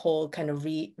steps and a whole kind of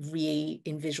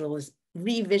revisioning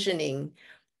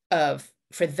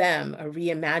for them, a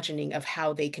reimagining of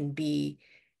how they can be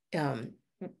in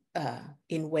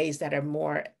ways that are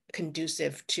more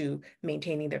conducive to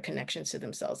maintaining their connections to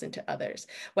themselves and to others.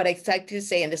 What I like to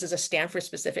say, and this is a Stanford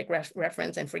specific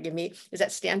reference, and forgive me, is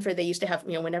at Stanford, they used to have,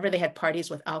 whenever they had parties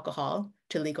with alcohol,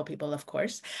 to legal people, of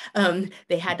course,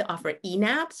 they had to offer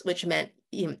ENAPs, which meant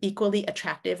equally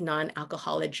attractive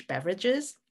non-alcoholic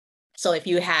beverages. So if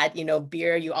you had,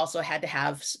 beer, you also had to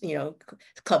have,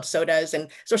 club sodas,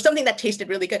 and so something that tasted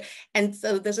really good. And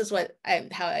so this is how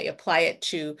I apply it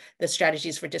to the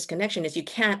strategies for disconnection, is you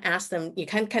can't ask them, you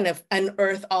can't kind of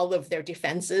unearth all of their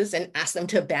defenses and ask them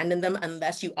to abandon them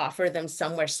unless you offer them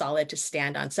somewhere solid to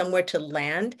stand on, somewhere to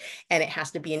land. And it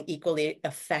has to be an equally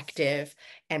effective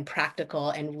and practical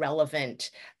and relevant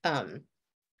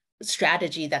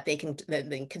strategy that they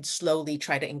can slowly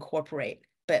try to incorporate.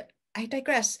 But I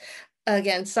digress.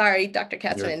 Again, sorry, Dr.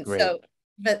 Katzman. So,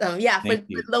 but yeah, for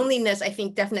loneliness, I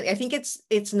think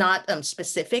it's not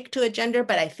specific to a gender,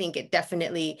 but I think it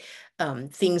definitely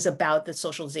things about the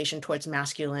socialization towards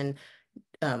masculine,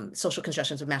 social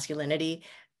constructions of masculinity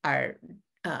are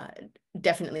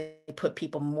definitely put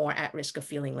people more at risk of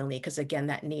feeling lonely, because again,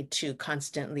 that need to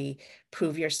constantly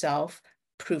prove yourself,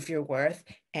 prove your worth,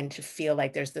 and to feel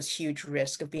like there's this huge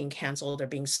risk of being canceled or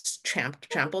being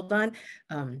trampled on.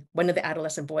 One of the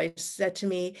adolescent boys said to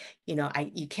me,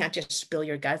 you can't just spill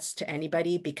your guts to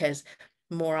anybody, because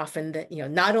more often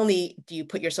than, not only do you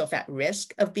put yourself at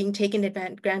risk of being taken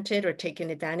granted or taken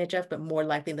advantage of, but more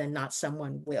likely than not,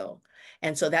 someone will.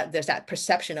 And so that there's that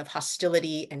perception of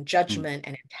hostility and judgment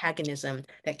and antagonism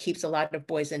that keeps a lot of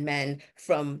boys and men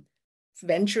from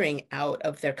venturing out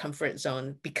of their comfort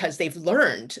zone, because they've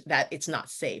learned that it's not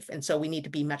safe. And so we need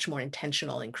to be much more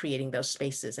intentional in creating those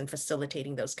spaces and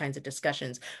facilitating those kinds of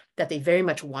discussions that they very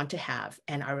much want to have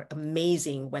and are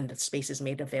amazing when the space is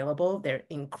made available. They're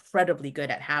incredibly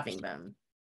good at having them.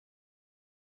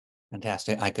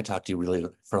 Fantastic. I could talk to you really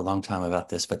for a long time about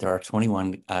this, but there are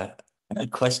 21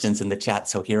 questions in the chat.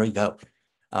 So here we go.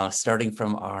 Starting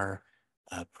from our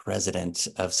president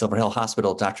of Silver Hill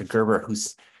Hospital, Dr. Gerber,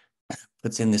 who's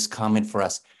puts in this comment for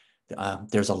us.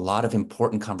 There's a lot of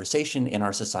important conversation in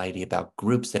our society about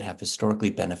groups that have historically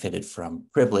benefited from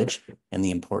privilege, and the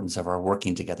importance of our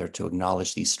working together to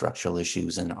acknowledge these structural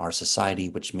issues in our society,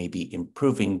 which may be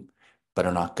improving, but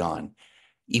are not gone.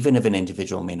 Even if an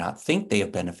individual may not think they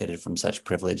have benefited from such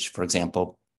privilege, for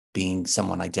example, being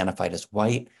someone identified as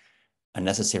white, a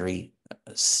necessary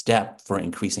step for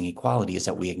increasing equality is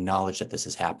that we acknowledge that this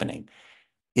is happening.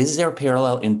 Is there a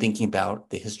parallel in thinking about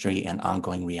the history and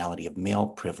ongoing reality of male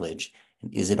privilege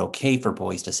Is it okay for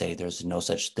boys to say there's no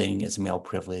such thing as male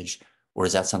privilege, or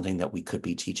is that something that we could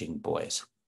be teaching boys?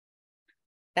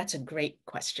 That's a great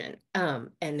question.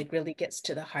 And it really gets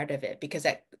to the heart of it because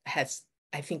that has,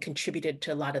 I think, contributed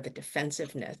to a lot of the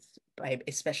defensiveness by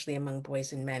especially among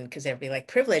boys and men, because they'll be like,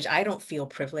 privilege, I don't feel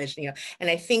privileged, and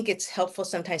I think it's helpful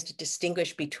sometimes to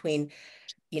distinguish between,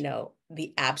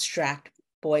 the abstract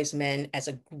boys, men as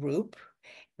a group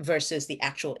versus the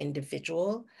actual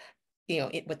individual,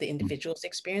 what the individuals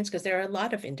experience, because there are a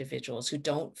lot of individuals who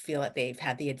don't feel that they've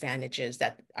had the advantages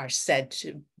that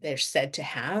they're said to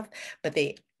have, but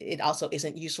it also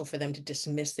isn't useful for them to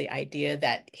dismiss the idea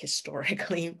that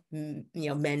historically,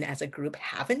 men as a group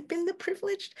haven't been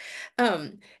privileged,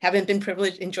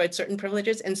 enjoyed certain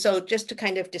privileges. And so just to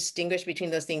kind of distinguish between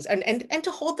those things and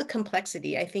to hold the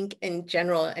complexity, I think in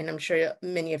general, and I'm sure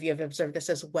many of you have observed this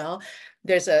as well,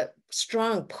 there's a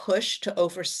strong push to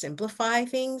oversimplify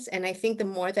things. And I think the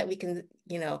more that we can,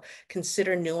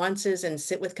 consider nuances and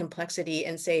sit with complexity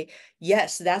and say,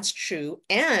 yes, that's true.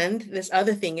 And this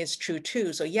other thing is true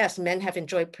too. So yes, men have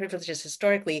enjoyed privileges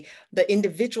historically, but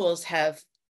individuals have,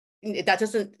 that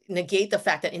doesn't negate the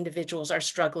fact that individuals are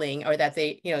struggling, or that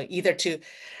they, either to,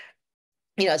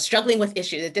 struggling with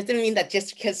issues. It doesn't mean that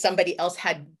just because somebody else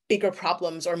had bigger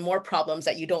problems or more problems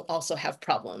that you don't also have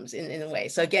problems in a way.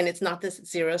 So again, it's not this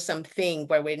zero-sum thing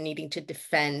where we're needing to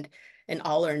defend an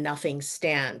all or nothing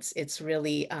stance. It's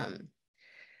really,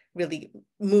 really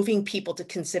moving people to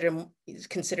consider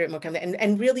it more kind of,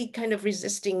 and really kind of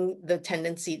resisting the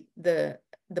tendency, the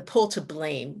pull to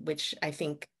blame, which I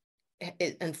think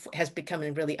it has become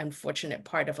a really unfortunate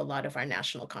part of a lot of our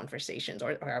national conversations,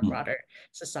 or our broader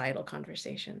societal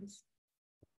conversations.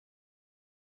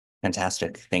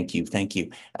 Fantastic. Thank you. Thank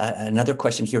you. Another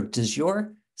question here. Does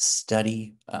your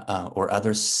study or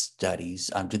other studies,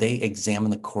 do they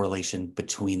examine the correlation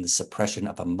between the suppression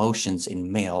of emotions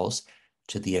in males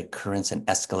to the occurrence and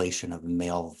escalation of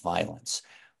male violence?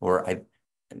 Or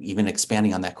even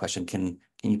expanding on that question, can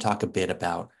you talk a bit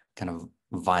about kind of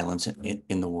violence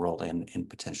in the world and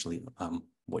potentially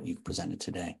what you've presented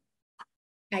today?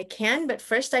 I can, but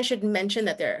first I should mention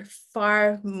that there are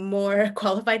far more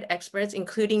qualified experts,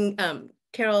 including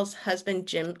Carol's husband,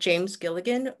 James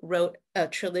Gilligan, wrote a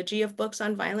trilogy of books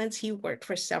on violence. He worked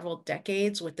for several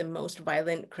decades with the most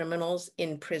violent criminals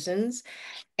in prisons,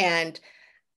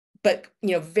 but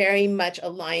very much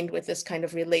aligned with this kind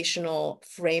of relational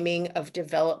framing of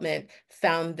development,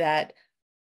 found that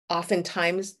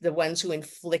oftentimes the ones who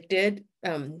inflicted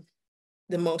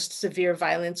the most severe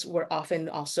violence were often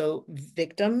also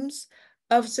victims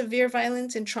of severe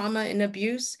violence and trauma and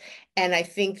abuse. And I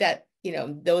think that,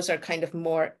 those are kind of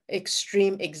more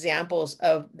extreme examples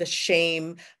of the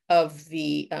shame of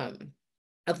the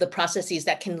processes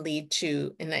that can lead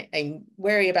to, and I'm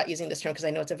wary about using this term because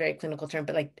I know it's a very clinical term,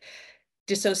 but like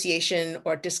dissociation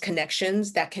or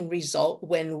disconnections that can result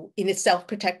when, in a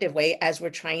self-protective way, as we're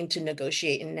trying to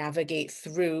negotiate and navigate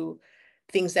through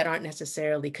things that aren't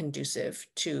necessarily conducive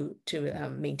to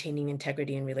maintaining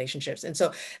integrity in relationships. And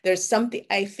so there's something,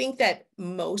 I think that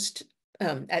most,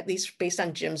 at least based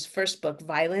on Jim's first book,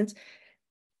 Violence,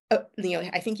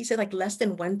 I think he said like less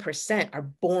than 1% are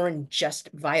born just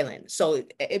violent. So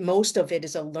most of it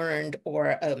is a learned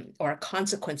or a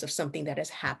consequence of something that has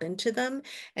happened to them.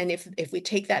 And if we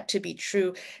take that to be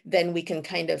true, then we can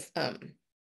kind of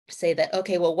say that,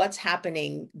 okay, well, what's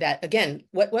happening that, again,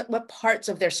 what parts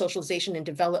of their socialization and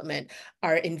development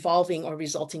are involving or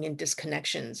resulting in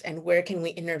disconnections, and where can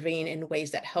we intervene in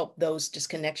ways that help those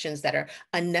disconnections that are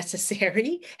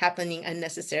unnecessary, happening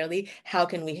unnecessarily? How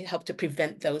can we help to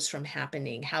prevent those from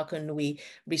happening? How can we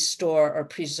restore or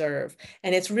preserve?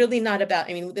 And it's really not about,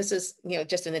 I mean, this is,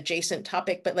 just an adjacent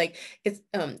topic, but like, it's,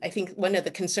 I think one of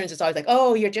the concerns is always like,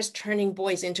 oh, you're just turning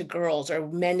boys into girls or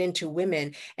men into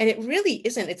women. And it really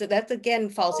isn't. That again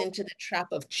falls into the trap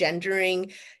of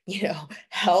gendering,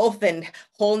 health and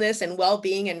wholeness and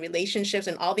well-being and relationships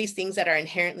and all these things that are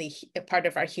inherently a part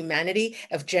of our humanity,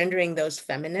 of gendering those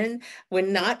feminine. We're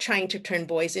not trying to turn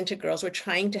boys into girls. We're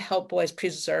trying to help boys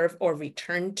preserve or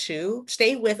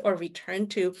stay with or return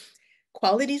to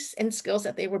qualities and skills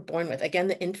that they were born with. Again,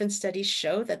 the infant studies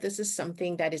show that this is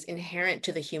something that is inherent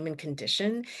to the human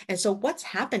condition. And so what's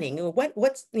happening?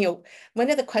 What's, one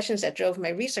of the questions that drove my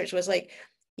research was like,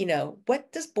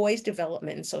 what does boys'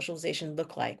 development and socialization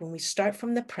look like when we start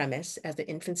from the premise, as the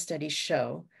infant studies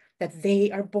show, that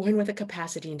they are born with a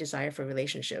capacity and desire for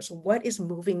relationships? What is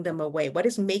moving them away? What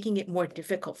is making it more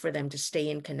difficult for them to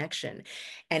stay in connection?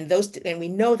 And we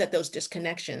know that those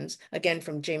disconnections, again,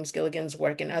 from James Gilligan's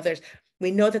work and others,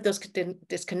 we know that those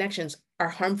disconnections are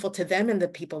harmful to them and the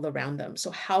people around them.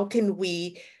 So how can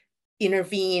we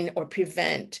intervene or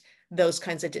prevent those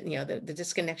kinds of, the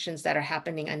disconnections that are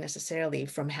happening unnecessarily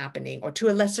from happening, or to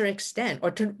a lesser extent, or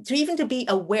to even to be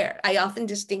aware. I often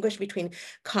distinguish between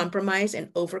compromise and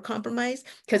over-compromise,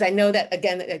 because I know that,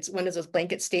 again, it's one of those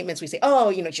blanket statements we say,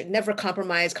 oh, you should never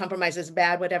compromise, compromise is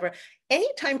bad, whatever.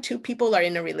 Anytime two people are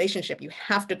in a relationship, you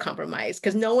have to compromise,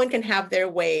 because no one can have their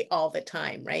way all the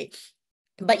time, right?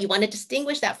 But you want to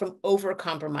distinguish that from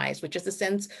over-compromise, which is the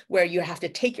sense where you have to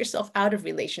take yourself out of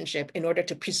relationship in order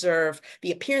to preserve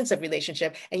the appearance of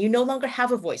relationship, and you no longer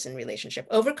have a voice in relationship.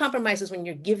 Over-compromise is when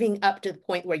you're giving up to the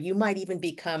point where you might even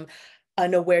become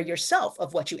unaware yourself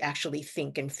of what you actually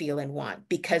think and feel and want.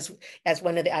 Because as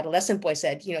one of the adolescent boys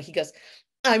said, he goes,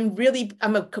 I'm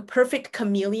a perfect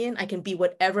chameleon. I can be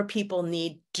whatever people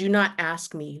need. Do not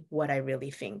ask me what I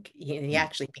really think. And he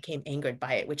actually became angered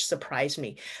by it, which surprised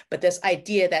me. But this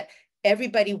idea that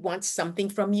everybody wants something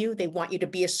from you, they want you to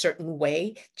be a certain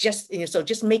way. So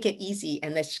just make it easy,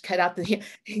 and let's cut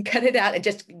it out and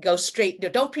just go straight.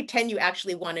 Don't pretend you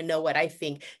actually want to know what I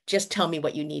think. Just tell me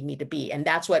what you need me to be. And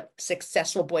that's what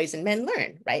successful boys and men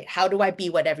learn, right? How do I be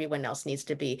what everyone else needs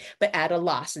to be? But at a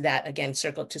loss, that, again,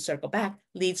 circle back,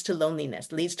 leads to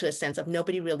loneliness, leads to a sense of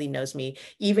nobody really knows me.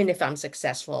 Even if I'm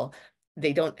successful,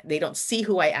 they don't see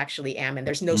who I actually am, and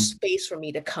there's no space for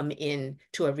me to come in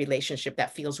to a relationship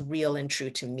that feels real and true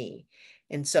to me.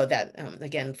 And so that,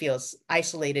 again, feels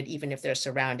isolated even if they're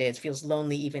surrounded, feels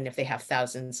lonely even if they have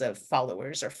thousands of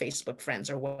followers or Facebook friends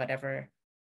or whatever.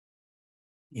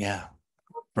 Yeah,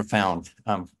 profound.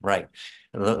 Right.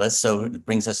 So it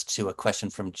brings us to a question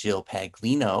from Jill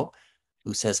Paglino,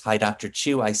 who says, hi, Dr.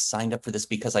 Chu, I signed up for this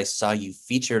because I saw you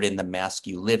featured in The Mask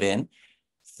You Live In.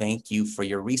 Thank you for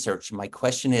your research. My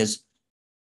question is,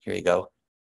 here you go.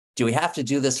 Do we have to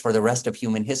do this for the rest of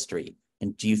human history?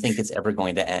 And do you think it's ever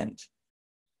going to end?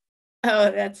 Oh,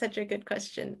 that's such a good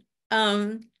question.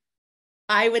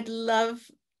 I would love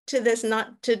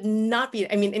to not be,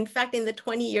 in fact, in the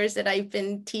 20 years that I've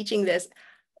been teaching this,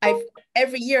 I've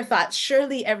every year thought,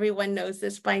 surely everyone knows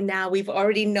this by now. We've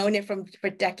already known it for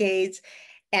decades.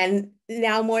 And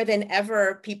now more than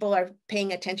ever, people are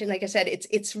paying attention. Like I said,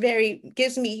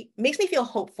 makes me feel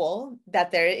hopeful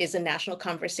that there is a national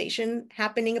conversation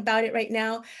happening about it right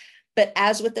now. But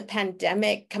as with the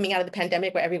pandemic, coming out of the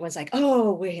pandemic, where everyone's like,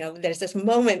 oh, there's this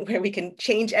moment where we can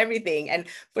change everything. And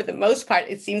for the most part,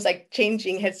 it seems like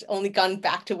changing has only gone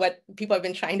back to what people have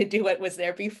been trying to do, what was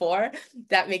there before.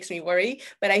 That makes me worry.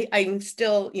 But I'm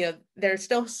still, there's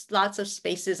still lots of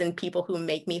spaces and people who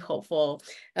make me hopeful,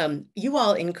 you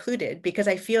all included, because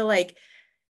I feel like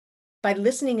by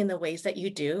listening in the ways that you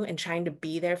do and trying to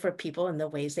be there for people in the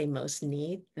ways they most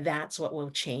need, that's what will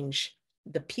change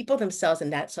the people themselves,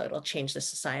 and that's how it'll change the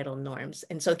societal norms.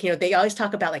 And so, they always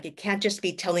talk about, like, it can't just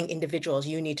be telling individuals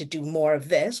you need to do more of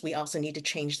this. We also need to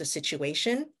change the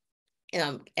situation,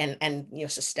 and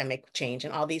systemic change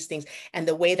and all these things. And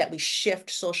the way that we shift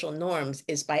social norms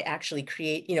is by actually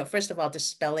first of all,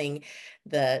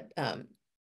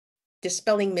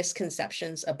 dispelling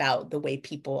misconceptions about the way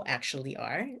people actually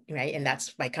are, right? And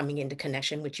that's by coming into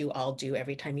connection, which you all do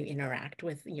every time you interact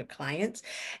with your clients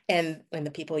and the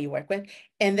people you work with.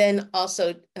 And then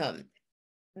also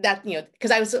that,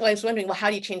 because I was wondering, well, how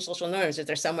do you change social norms? Is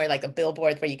there somewhere like a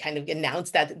billboard where you kind of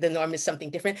announce that the norm is something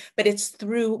different? But it's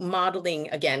through modeling,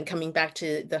 again, coming back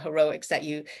to the heroics that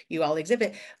you all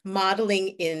exhibit,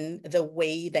 modeling in the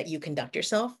way that you conduct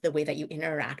yourself, the way that you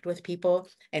interact with people,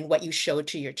 and what you show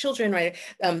to your children, right?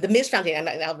 The Ms. Foundation,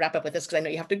 and I'll wrap up with this because I know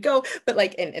you have to go, but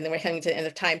and then we're heading to the end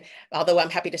of time, although I'm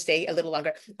happy to stay a little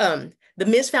longer. The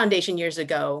Ms. Foundation years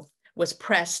ago was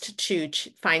pressed to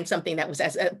find something that was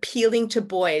as appealing to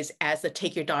boys as the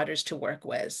Take Your Daughters to Work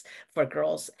was for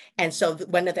girls. And so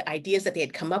one of the ideas that they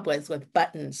had come up with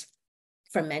buttons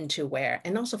for men to wear,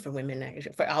 and also for women,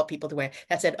 for all people to wear,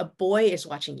 that said, a boy is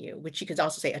watching you, which you could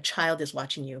also say a child is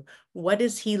watching you. What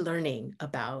is he learning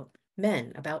about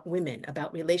men, about women,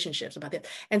 about relationships, about this?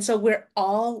 And so we're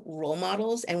all role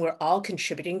models, and we're all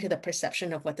contributing to the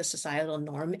perception of what the societal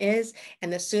norm is.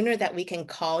 And the sooner that we can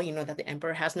call, that the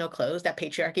emperor has no clothes, that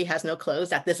patriarchy has no clothes,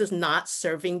 that this is not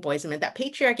serving boys and men, that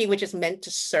patriarchy, which is meant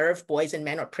to serve boys and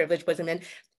men or privilege boys and men,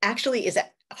 actually is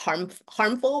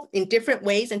harmful in different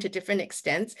ways and to different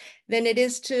extents than it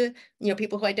is to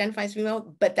people who identify as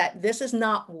female, but that this is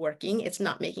not working. It's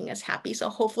not making us happy. So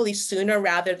hopefully sooner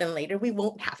rather than later, we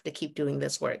won't have to keep doing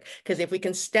this work, because if we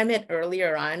can stem it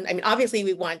earlier on, obviously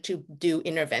we want to do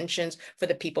interventions for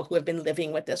the people who have been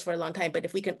living with this for a long time, but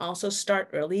if we can also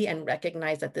start early and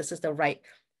recognize that this is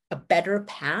a better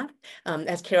path,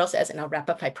 as Carol says, and I'll wrap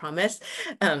up, I promise.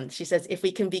 She says, if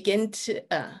we can begin to,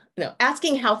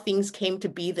 asking how things came to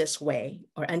be this way,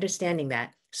 or understanding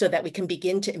that, so that we can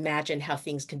begin to imagine how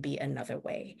things can be another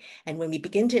way. And when we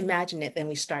begin to imagine it, then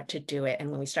we start to do it. And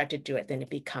when we start to do it, then it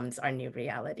becomes our new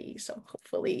reality. So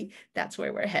hopefully that's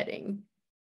where we're heading.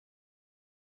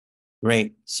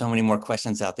 Great. So many more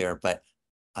questions out there, but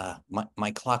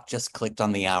my clock just clicked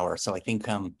on the hour. So I think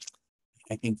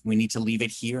we need to leave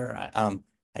it here.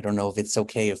 I don't know if it's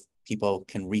okay if people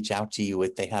can reach out to you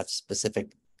if they have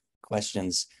specific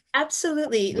questions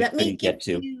Absolutely. we Let me couldn't give get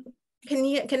to. you,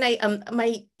 can I,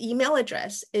 my email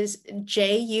address is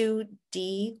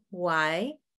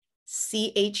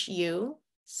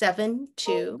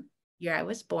JUDYCHU72, year I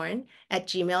was born,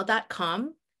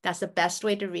 @gmail.com. That's the best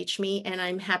way to reach me. And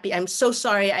I'm happy. I'm so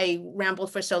sorry I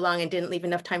rambled for so long and didn't leave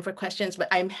enough time for questions, but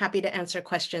I'm happy to answer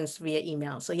questions via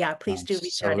email. So yeah, please do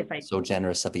reach out if I So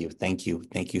generous of you. Thank you.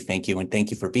 Thank you. Thank you. And thank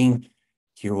you for being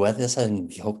here with us, and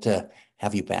we hope to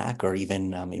have you back or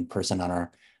even in person on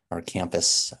our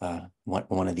campus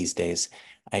one of these days.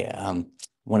 I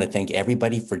want to thank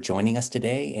everybody for joining us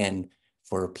today, and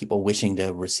for people wishing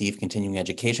to receive continuing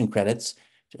education credits,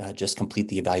 just complete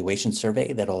the evaluation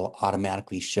survey that'll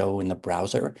automatically show in the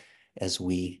browser as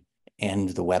we end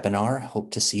the webinar.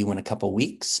 Hope to see you in a couple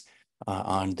weeks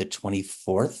on the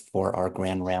 24th for our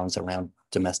grand rounds around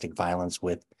domestic violence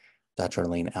with Dr.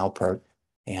 Elaine Alpert.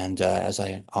 And as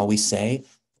I always say,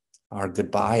 our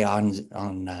goodbye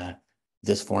on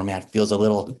this format feels a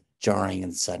little jarring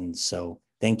and sudden. So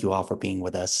thank you all for being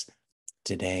with us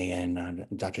today. And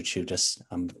Dr. Chu, just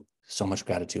so much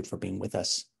gratitude for being with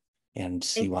us, and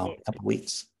see you all in a couple of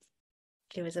weeks.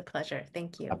 It was a pleasure.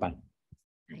 Thank you. Bye-bye.